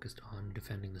people focused on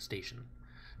defending the station,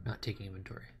 not taking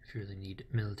inventory. If you really need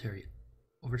military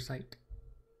oversight,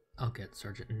 I'll get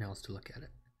Sergeant Nels to look at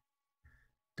it.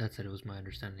 That said, it was my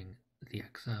understanding that the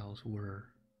Exiles were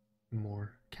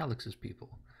more Calix's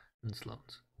people than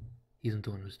Sloane's. He isn't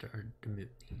the one who started the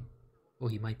mutiny.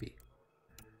 Well, he might be.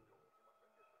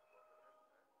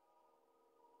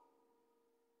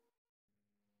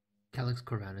 Calix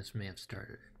Corvinus may have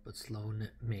started it, but Sloane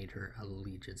made her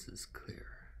allegiances clear.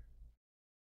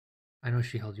 I know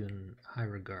she held you in high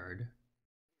regard,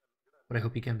 but I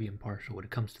hope you can be impartial when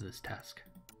it comes to this task.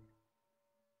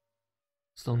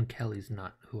 Sloane Kelly's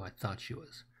not who I thought she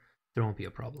was. There won't be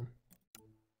a problem.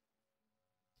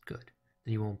 Good.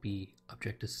 Then you won't be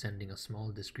object to sending a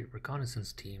small, discreet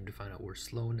reconnaissance team to find out where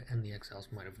Sloane and the Exiles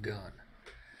might have gone.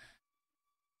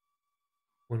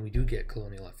 When we do get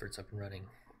colonial efforts up and running,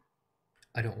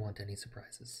 I don't want any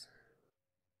surprises.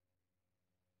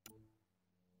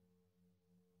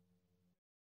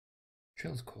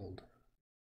 Trail's cold.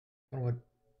 On what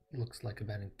looks like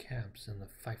abandoned camps in the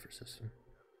Pfeiffer system.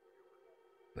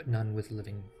 But none with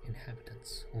living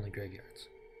inhabitants, only graveyards.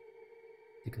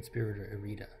 The conspirator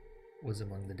Irida was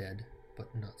among the dead,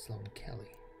 but not Sloane Kelly.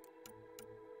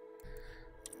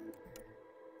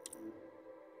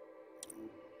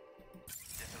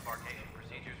 Disembarkation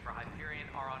procedures for Hyperion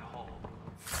are on hold.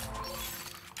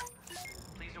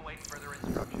 Please await further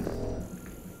instructions.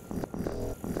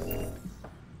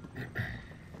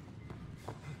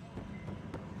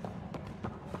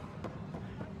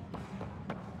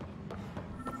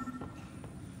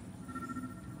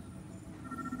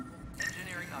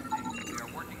 Engineering update. We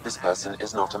are working. This person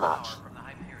is not a match. From the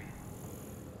Hyperion.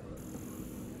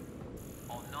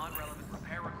 All non-relevant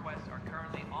repair requests are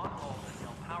currently on hold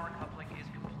until power coupling is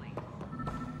complete.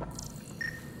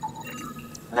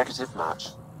 Negative match.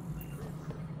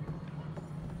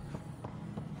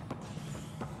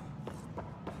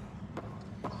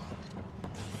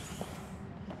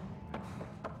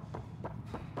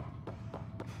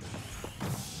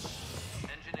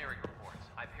 Engineering reports.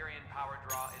 Hyperion power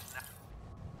draw is now.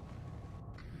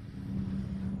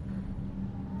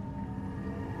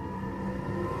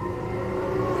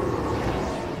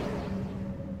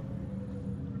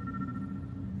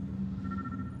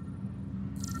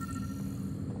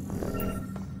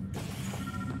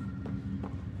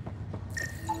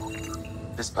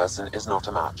 This person is not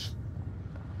a match.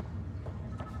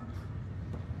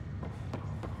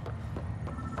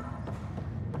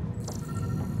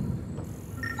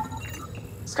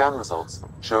 Scan results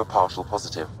show a partial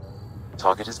positive.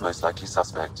 Target is most likely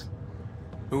suspect.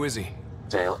 Who is he?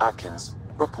 Dale Atkins,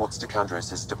 reports to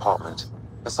Kandros' department,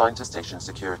 assigned to station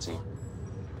security.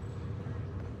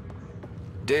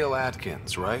 Dale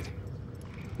Atkins, right?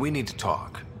 We need to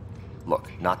talk.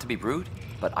 Look, not to be rude,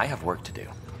 but I have work to do.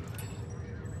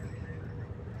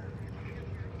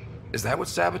 Is that what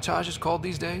sabotage is called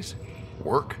these days?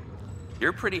 Work?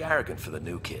 You're pretty arrogant for the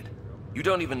new kid. You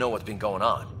don't even know what's been going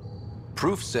on.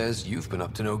 Proof says you've been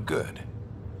up to no good.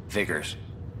 Figures.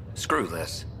 Screw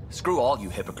this. Screw all you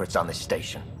hypocrites on this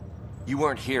station. You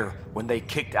weren't here when they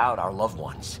kicked out our loved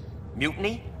ones.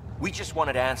 Mutiny? We just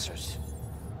wanted answers.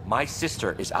 My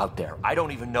sister is out there. I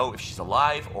don't even know if she's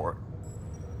alive or...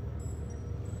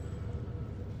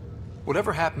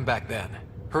 Whatever happened back then,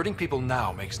 hurting people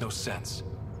now makes no sense.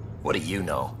 What do you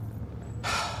know?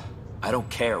 I don't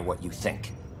care what you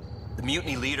think. The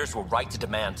mutiny leaders were right to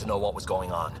demand to know what was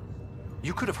going on.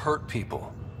 You could have hurt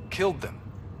people, killed them.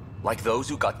 Like those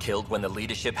who got killed when the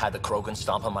leadership had the Krogan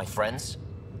stomp on my friends?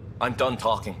 I'm done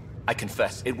talking. I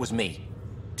confess, it was me.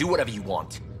 Do whatever you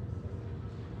want.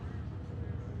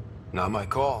 Not my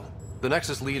call. The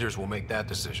Nexus leaders will make that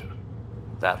decision.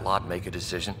 That lot make a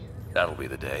decision? That'll be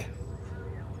the day.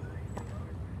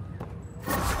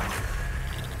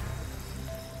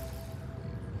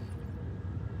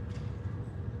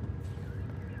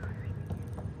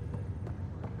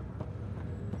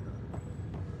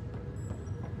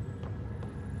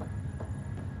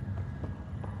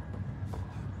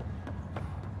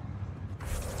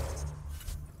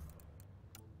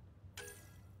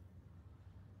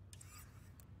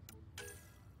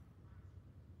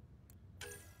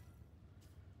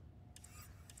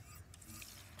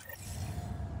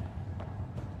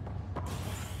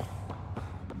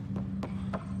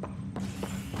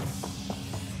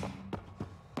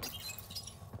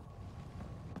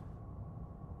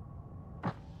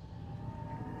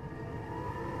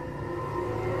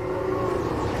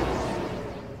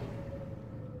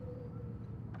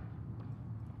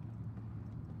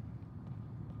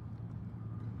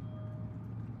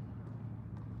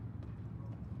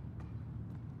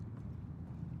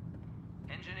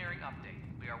 Engineering update.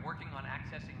 We are working on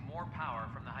accessing more power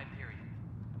from the Hyperion.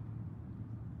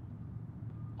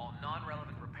 All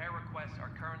non-relevant repair requests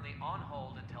are currently on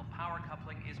hold until power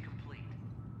coupling is complete.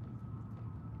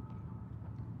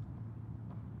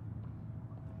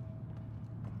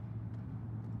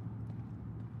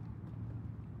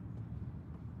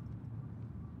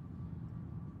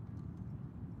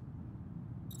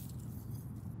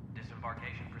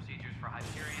 Disembarkation procedures for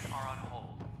Hyperion are on hold.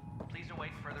 Please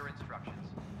await further instructions.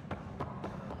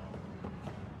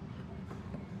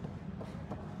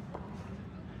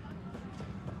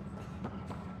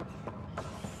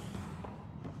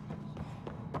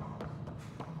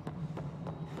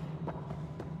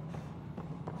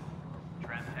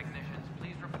 Tram technicians,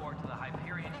 please report to the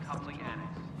Hyperion coupling annex.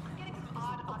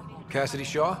 Cassidy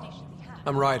Shaw?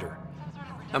 I'm Ryder.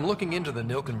 I'm looking into the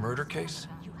Nilken murder case.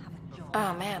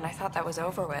 Oh man, I thought that was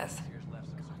over with.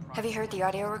 Have you heard the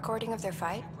audio recording of their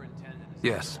fight?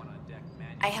 Yes.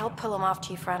 I helped pull him off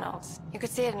Chief Reynolds. You could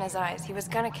see it in his eyes. He was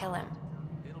gonna kill him.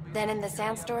 Then in the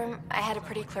sandstorm, I had a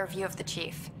pretty clear view of the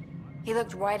Chief. He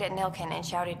looked right at Nilken and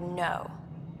shouted, "No."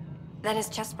 Then his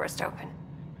chest burst open.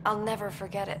 I'll never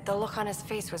forget it. The look on his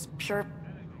face was pure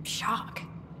shock.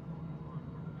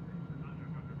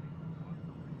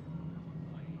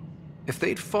 If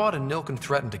they'd fought and Nilken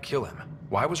threatened to kill him,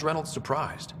 why was Reynolds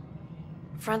surprised?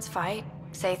 Fronts fight,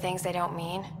 say things they don't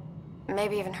mean,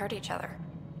 maybe even hurt each other.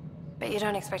 But you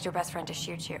don't expect your best friend to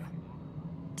shoot you.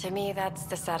 To me, that's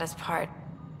the saddest part.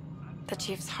 The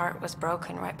Chief's heart was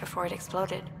broken right before it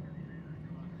exploded.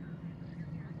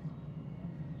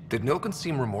 Did Nilken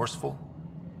seem remorseful?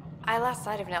 I lost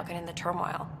sight of Nilken in the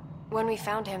turmoil. When we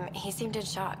found him, he seemed in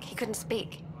shock. He couldn't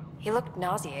speak. He looked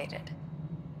nauseated.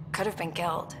 Could have been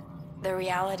killed. The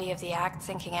reality of the act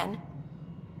sinking in.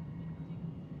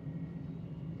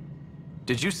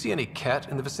 Did you see any cat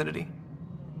in the vicinity?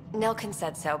 Nilken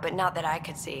said so, but not that I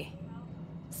could see.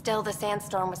 Still, the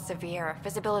sandstorm was severe.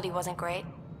 Visibility wasn't great.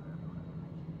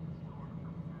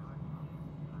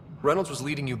 Reynolds was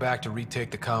leading you back to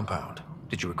retake the compound.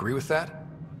 Did you agree with that?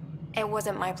 It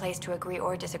wasn't my place to agree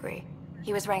or disagree.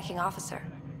 He was ranking officer.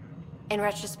 In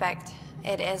retrospect,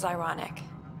 it is ironic.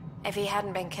 If he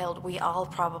hadn't been killed, we all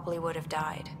probably would have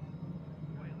died.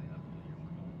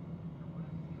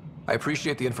 I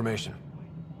appreciate the information.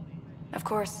 Of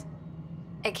course.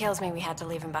 It kills me we had to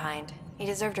leave him behind. He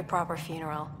deserved a proper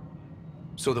funeral.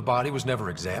 So the body was never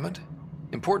examined?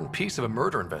 Important piece of a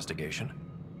murder investigation.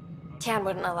 Tian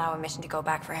wouldn't allow a mission to go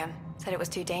back for him. Said it was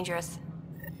too dangerous.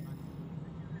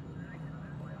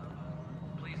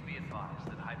 Please be advised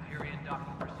that Hyperion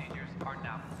docking procedures are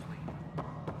now complete.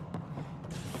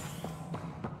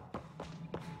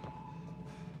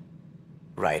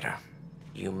 Ryder,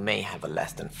 you may have a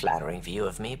less than flattering view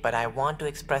of me, but I want to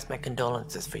express my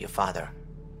condolences for your father.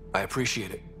 I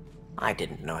appreciate it. I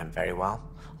didn't know him very well,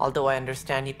 although I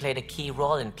understand he played a key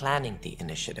role in planning the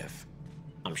initiative.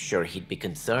 I'm sure he'd be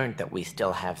concerned that we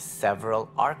still have several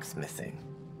arcs missing.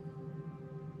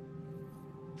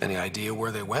 Any idea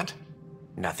where they went?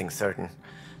 Nothing certain,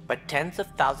 but tens of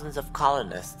thousands of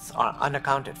colonists are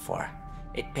unaccounted for.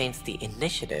 It paints the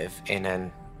initiative in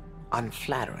an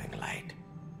unflattering light.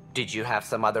 Did you have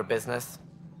some other business?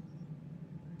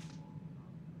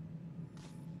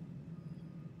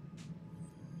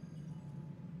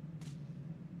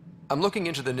 I'm looking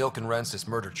into the Nilken Rensis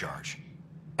murder charge.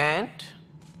 And?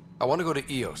 I want to go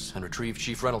to EOS and retrieve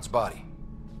Chief Reynolds' body.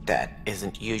 That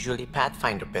isn't usually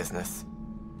Pathfinder business.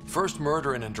 First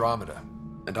murder in Andromeda.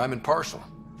 And I'm impartial.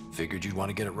 Figured you'd want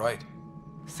to get it right.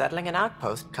 Settling an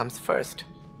outpost comes first.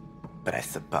 But I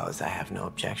suppose I have no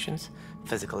objections.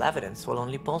 Physical evidence will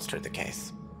only bolster the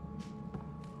case.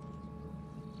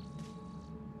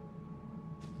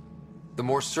 The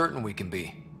more certain we can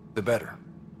be, the better.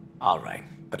 All right,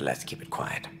 but let's keep it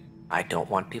quiet. I don't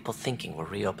want people thinking we're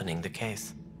reopening the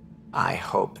case. I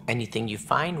hope anything you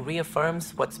find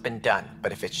reaffirms what's been done,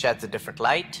 but if it sheds a different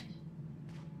light,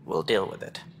 we'll deal with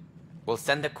it. We'll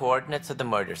send the coordinates of the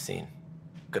murder scene.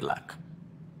 Good luck.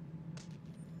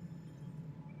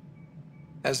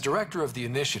 As director of the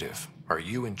initiative, are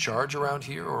you in charge around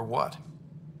here or what?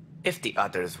 If the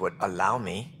others would allow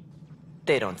me,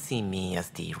 they don't see me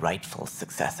as the rightful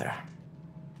successor.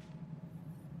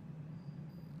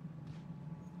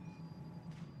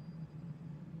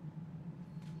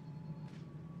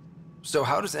 So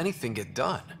how does anything get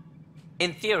done?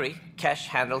 In theory, Kesh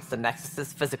handles the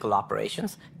Nexus's physical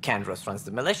operations, Kandros runs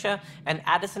the militia, and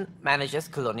Addison manages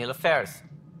colonial affairs.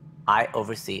 I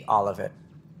oversee all of it.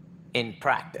 In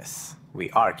practice, we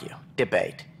argue,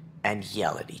 debate, and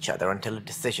yell at each other until a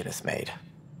decision is made.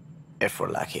 If we're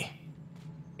lucky.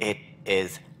 It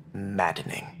is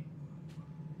maddening.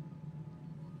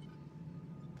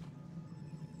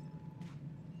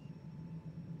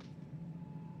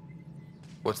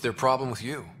 What's their problem with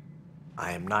you?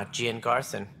 I am not Gian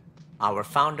Garson. Our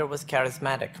founder was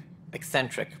charismatic,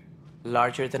 eccentric,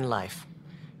 larger than life.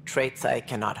 Traits I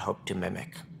cannot hope to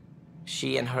mimic.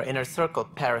 She and her inner circle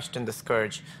perished in the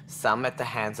Scourge, some at the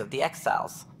hands of the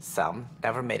Exiles, some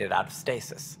never made it out of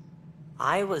stasis.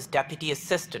 I was deputy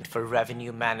assistant for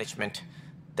revenue management.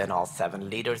 Then all 7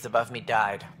 leaders above me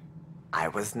died. I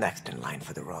was next in line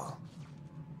for the role.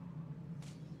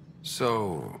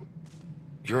 So,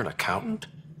 you're an accountant?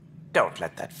 Don't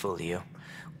let that fool you.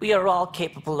 We are all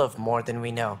capable of more than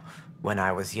we know. When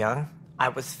I was young, I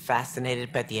was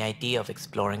fascinated by the idea of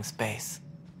exploring space.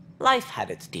 Life had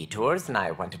its detours, and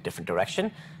I went a different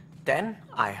direction. Then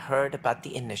I heard about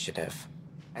the initiative,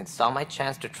 and saw my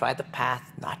chance to try the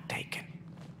path not taken.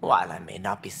 While I may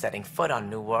not be setting foot on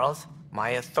new worlds, my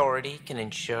authority can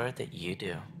ensure that you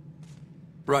do.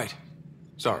 Right.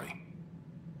 Sorry.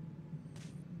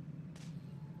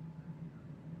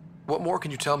 What more can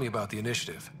you tell me about the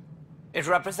initiative? It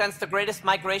represents the greatest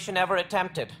migration ever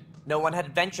attempted. No one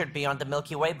had ventured beyond the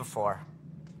Milky Way before.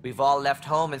 We've all left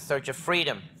home in search of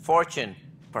freedom, fortune,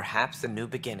 perhaps a new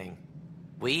beginning.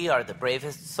 We are the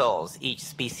bravest souls each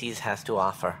species has to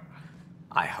offer.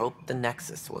 I hope the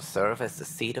Nexus will serve as the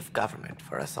seat of government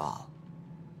for us all.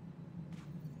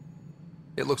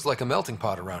 It looks like a melting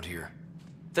pot around here.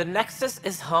 The Nexus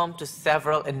is home to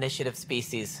several initiative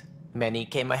species. Many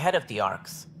came ahead of the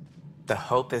Arks. The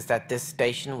hope is that this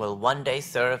station will one day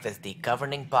serve as the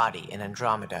governing body in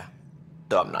Andromeda.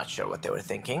 Though I'm not sure what they were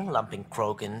thinking, lumping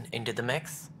Krogan into the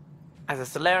mix. As a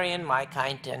Solarian, my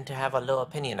kind tend to have a low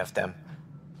opinion of them.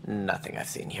 Nothing I've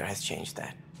seen here has changed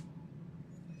that.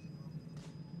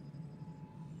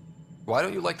 Why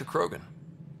don't you like the Krogan?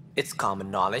 It's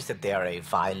common knowledge that they are a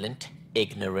violent,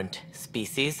 ignorant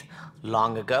species.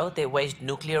 Long ago, they waged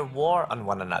nuclear war on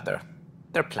one another.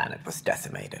 Their planet was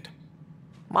decimated.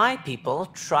 My people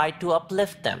tried to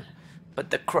uplift them, but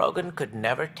the Krogan could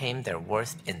never tame their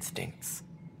worst instincts.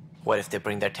 What if they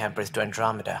bring their tempers to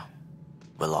Andromeda?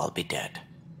 We'll all be dead.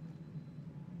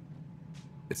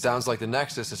 It sounds like the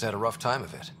Nexus has had a rough time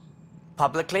of it.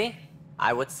 Publicly,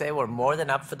 I would say we're more than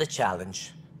up for the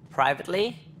challenge.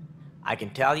 Privately, I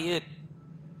can tell you,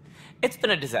 it's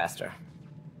been a disaster.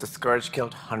 The Scourge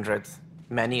killed hundreds,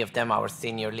 many of them our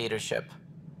senior leadership.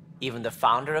 Even the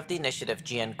founder of the initiative,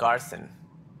 Gian Garson,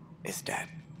 is dead.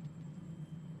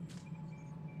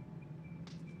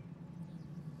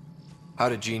 How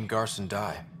did Jean Garson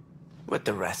die? With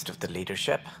the rest of the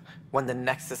leadership, when the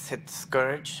Nexus hit the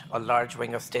Scourge, a large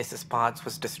wing of stasis pods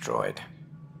was destroyed.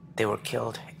 They were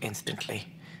killed instantly.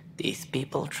 These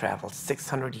people traveled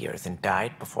 600 years and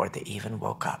died before they even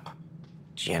woke up.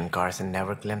 Jean Garson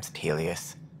never glimpsed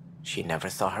Helios. She never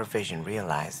saw her vision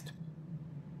realized.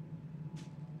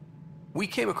 We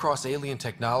came across alien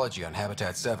technology on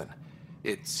Habitat 7.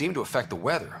 It seemed to affect the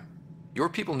weather. Your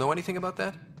people know anything about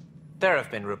that? There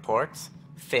have been reports.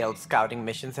 Failed scouting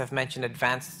missions have mentioned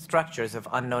advanced structures of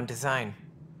unknown design.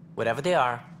 Whatever they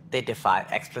are, they defy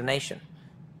explanation.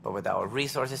 But with our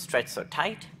resources stretched so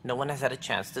tight, no one has had a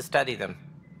chance to study them.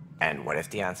 And what if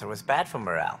the answer was bad for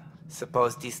morale?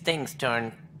 Suppose these things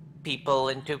turn people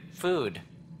into food.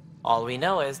 All we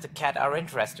know is the Cat are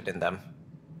interested in them.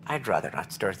 I'd rather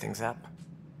not stir things up.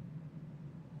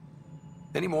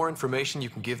 Any more information you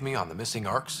can give me on the missing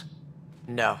Arks?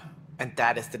 No, and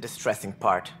that is the distressing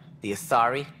part. The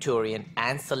Asari, Turian,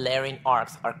 and Solarian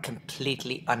arcs are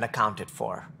completely unaccounted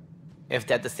for. If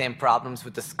they had the same problems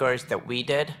with the Scourge that we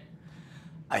did,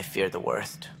 I fear the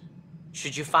worst.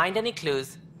 Should you find any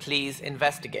clues, please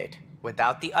investigate.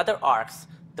 Without the other arcs,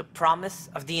 the promise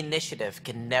of the Initiative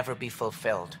can never be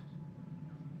fulfilled.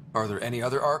 Are there any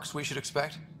other arcs we should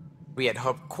expect? We had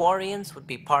hoped Quarians would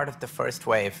be part of the first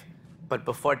wave, but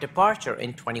before departure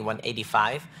in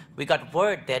 2185, we got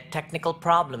word they had technical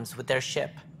problems with their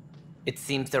ship. It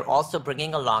seems they're also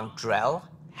bringing along Drell,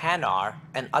 Hanar,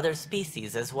 and other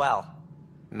species as well.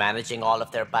 Managing all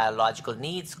of their biological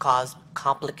needs caused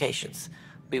complications.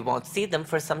 We won't see them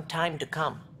for some time to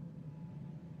come.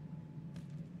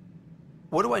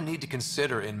 What do I need to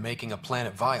consider in making a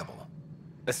planet viable?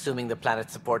 Assuming the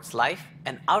planet supports life,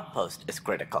 an outpost is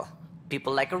critical.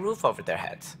 People like a roof over their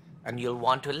heads, and you'll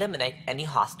want to eliminate any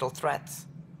hostile threats.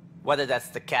 Whether that's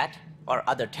the Cat or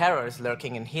other terrors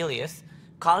lurking in Helios,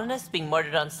 colonists being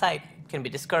murdered on sight can be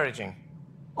discouraging.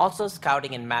 Also,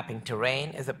 scouting and mapping terrain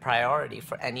is a priority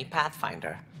for any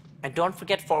Pathfinder. And don't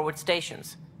forget forward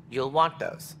stations. You'll want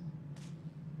those.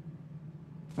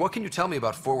 What can you tell me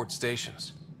about forward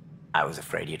stations? I was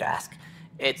afraid you'd ask.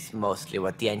 It's mostly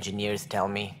what the engineers tell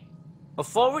me. A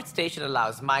forward station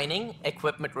allows mining,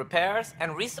 equipment repairs,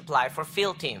 and resupply for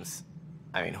field teams.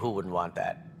 I mean, who wouldn't want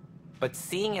that? But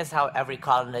seeing as how every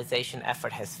colonization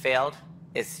effort has failed,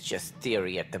 it's just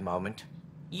theory at the moment.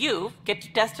 You get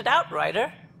to test it out,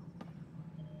 Ryder.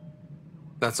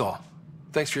 That's all.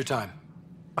 Thanks for your time.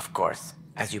 Of course,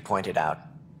 as you pointed out,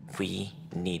 we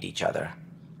need each other.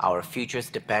 Our futures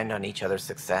depend on each other's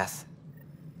success.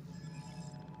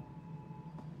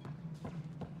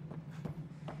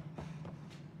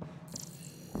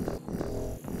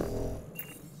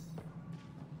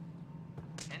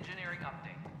 Engineering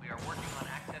update. We are working on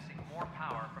accessing more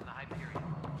power from the Hyperion.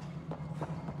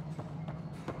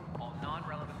 All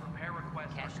non-relevant repair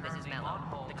requests Cash, are this is currently Mello, on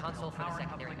hold the console until for the power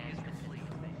secondary coupling is management complete.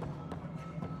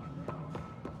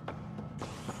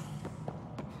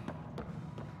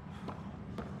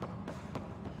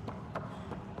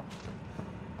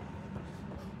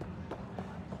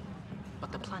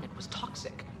 But the planet was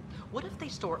toxic. What if they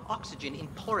store oxygen in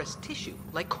porous tissue,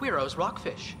 like Quiro's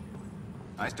rockfish?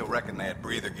 I still reckon they had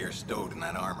breather gear stowed in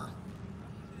that armor.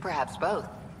 Perhaps both.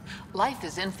 Life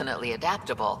is infinitely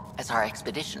adaptable, as our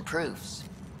expedition proves.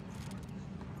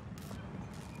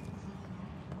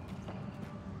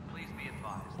 Please be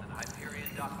advised that Hyperion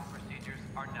docking procedures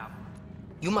are now.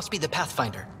 You must be the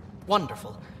Pathfinder.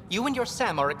 Wonderful. You and your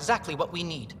Sam are exactly what we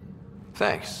need.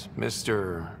 Thanks,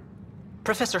 Mr.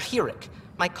 Professor Herrick,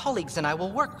 my colleagues and I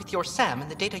will work with your Sam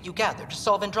and the data you gather to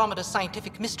solve Andromeda's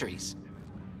scientific mysteries.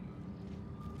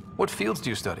 What fields do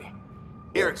you study?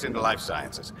 Eric's into life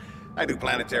sciences. I do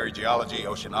planetary geology,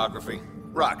 oceanography,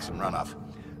 rocks and runoff.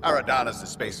 Aradana's the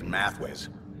space and math whiz.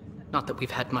 Not that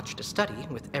we've had much to study,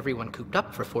 with everyone cooped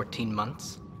up for 14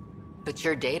 months. But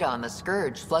your data on the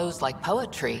Scourge flows like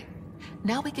poetry.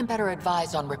 Now we can better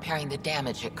advise on repairing the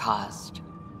damage it caused.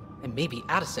 And maybe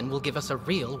Addison will give us a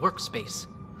real workspace.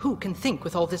 Who can think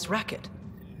with all this racket?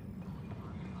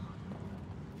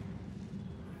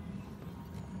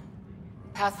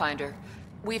 Pathfinder,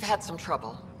 we've had some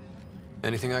trouble.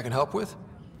 Anything I can help with?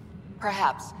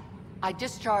 Perhaps. I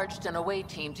discharged an away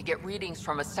team to get readings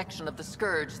from a section of the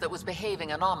Scourge that was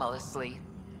behaving anomalously.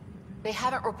 They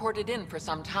haven't reported in for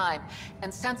some time,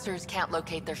 and sensors can't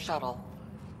locate their shuttle.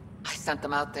 I sent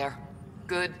them out there.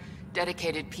 Good,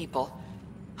 dedicated people.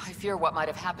 I fear what might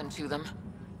have happened to them.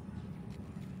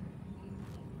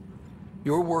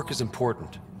 Your work is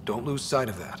important. Don't lose sight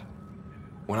of that.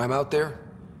 When I'm out there,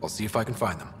 I'll see if I can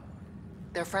find them.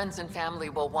 Their friends and family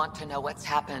will want to know what's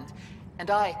happened, and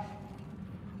I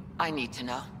need to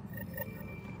know.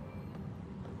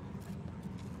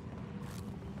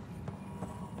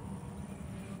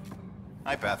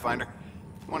 Hi, Pathfinder.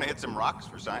 Want to hit some rocks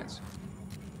for science?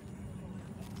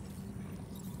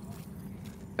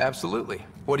 Absolutely.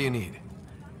 What do you need?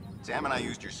 Sam and I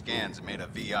used your scans and made a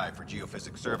VI for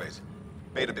geophysics surveys.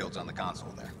 Beta builds on the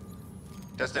console there.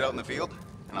 Test it out in the field,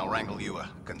 and I'll wrangle you a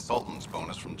consultant's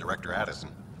bonus from Director Addison.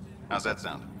 How's that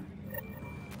sound?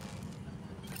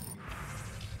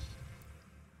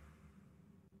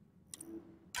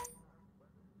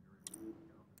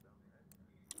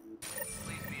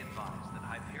 Please be advised that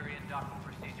Hyperion docking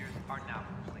procedures are now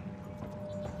complete.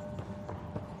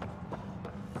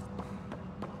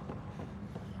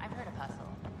 I've heard a puzzle.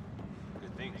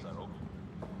 Good things, I hope.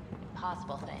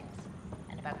 Possible things.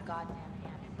 And about goddamn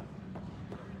Hannah.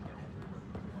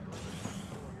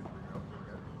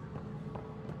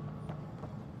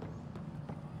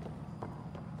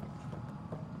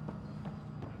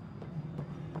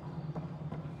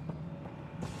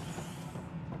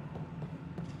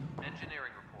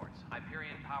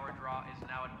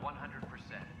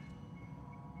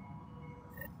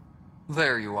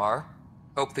 There you are.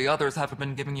 Hope the others haven't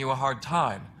been giving you a hard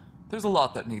time. There's a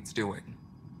lot that needs doing.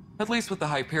 At least with the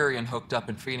Hyperion hooked up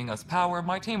and feeding us power,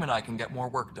 my team and I can get more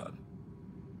work done.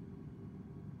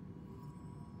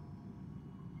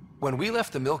 When we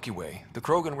left the Milky Way, the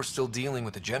Krogan were still dealing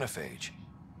with the genophage.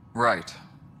 Right.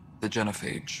 The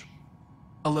genophage.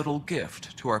 A little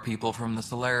gift to our people from the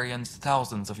Solarians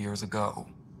thousands of years ago.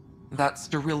 That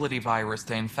sterility virus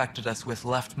they infected us with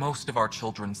left most of our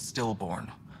children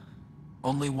stillborn.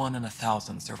 Only 1 in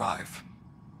 1,000 survive.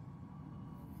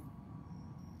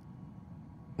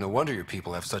 No wonder your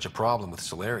people have such a problem with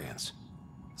Solarians.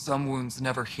 Some wounds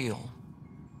never heal.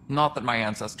 Not that my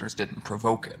ancestors didn't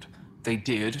provoke it. They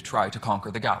did try to conquer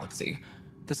the galaxy.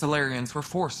 The Solarians were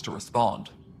forced to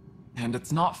respond. And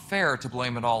it's not fair to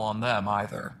blame it all on them,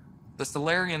 either. The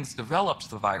Solarians developed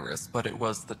the virus, but it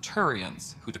was the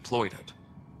Turians who deployed it.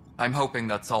 I'm hoping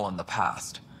that's all in the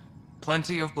past.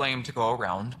 Plenty of blame to go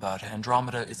around, but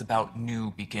Andromeda is about new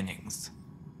beginnings.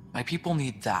 My people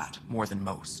need that more than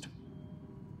most.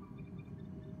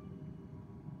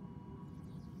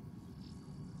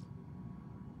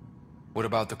 What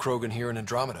about the Krogan here in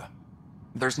Andromeda?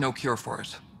 There's no cure for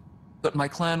it. But my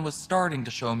clan was starting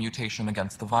to show mutation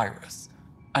against the virus.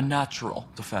 A natural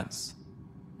defense.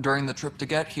 During the trip to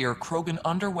get here, Krogan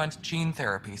underwent gene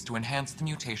therapies to enhance the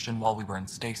mutation while we were in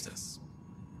stasis.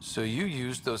 So you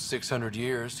used those 600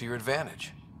 years to your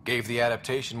advantage. Gave the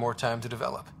adaptation more time to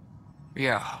develop.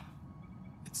 Yeah.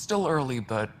 It's still early,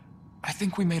 but I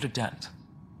think we made a dent.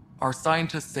 Our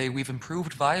scientists say we've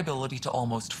improved viability to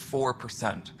almost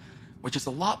 4%, which is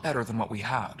a lot better than what we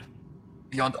had.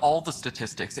 Beyond all the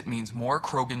statistics, it means more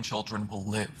Krogan children will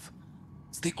live.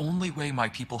 It's the only way my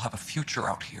people have a future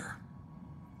out here.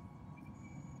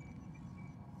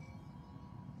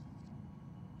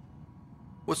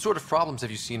 What sort of problems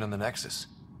have you seen on the Nexus?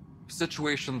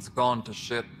 Situation's gone to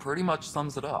shit pretty much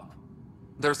sums it up.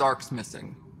 There's arcs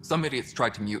missing. Some idiots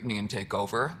tried to mutiny and take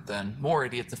over, then more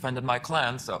idiots offended my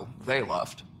clan, so they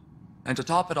left. And to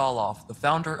top it all off, the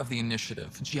founder of the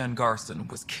initiative, Jean Garson,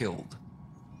 was killed.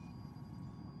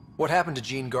 What happened to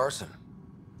Jean Garson?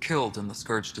 Killed in the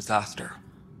Scourge disaster.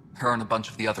 Her and a bunch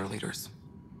of the other leaders.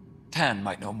 Tan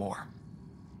might know more.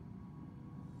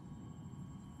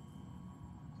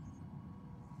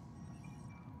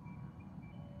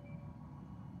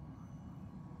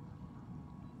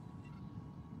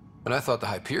 And I thought the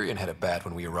Hyperion had it bad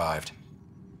when we arrived.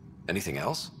 Anything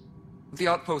else? The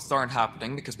outposts aren't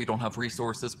happening because we don't have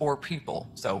resources or people,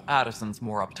 so Addison's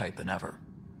more uptight than ever.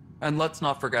 And let's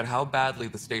not forget how badly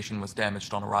the station was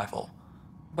damaged on arrival.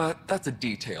 But that's a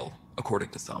detail, according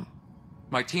to some.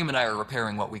 My team and I are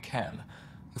repairing what we can.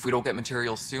 If we don't get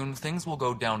materials soon, things will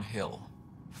go downhill.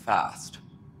 Fast.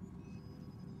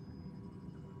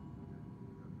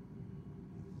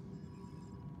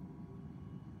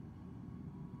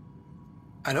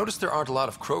 I noticed there aren't a lot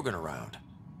of Krogan around.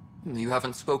 You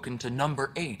haven't spoken to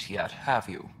number 8 yet, have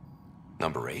you?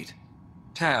 Number 8?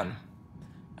 Tan.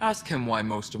 Ask him why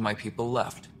most of my people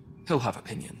left. He'll have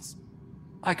opinions.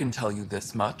 I can tell you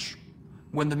this much.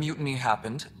 When the mutiny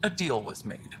happened, a deal was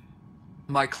made.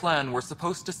 My clan were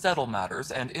supposed to settle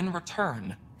matters and, in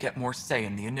return, get more say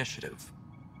in the initiative.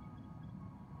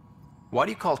 Why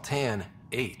do you call Tan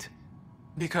 8?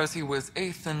 Because he was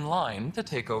 8th in line to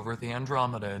take over the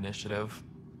Andromeda initiative.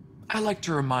 I like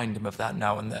to remind him of that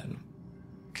now and then.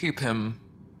 Keep him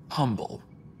humble.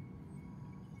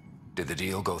 Did the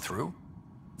deal go through?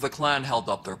 The clan held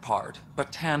up their part,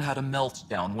 but Tan had a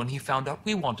meltdown when he found out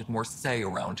we wanted more say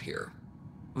around here.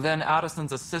 Then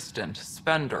Addison's assistant,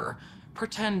 Spender,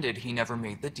 pretended he never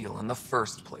made the deal in the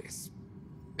first place.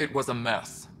 It was a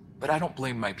mess, but I don't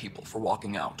blame my people for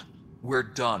walking out. We're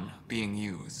done being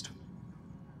used.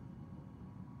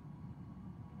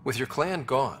 With your clan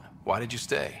gone, why did you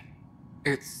stay?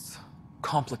 It's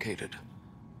complicated.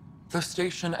 The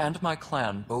station and my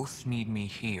clan both need me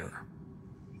here.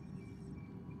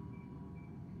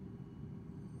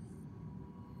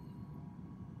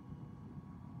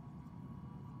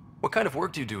 What kind of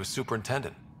work do you do as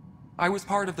superintendent? I was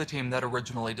part of the team that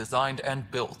originally designed and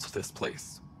built this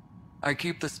place. I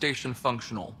keep the station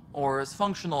functional, or as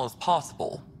functional as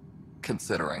possible,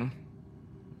 considering.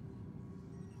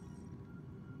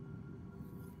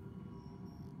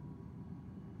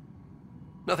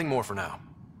 Nothing more for now.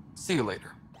 See you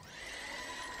later.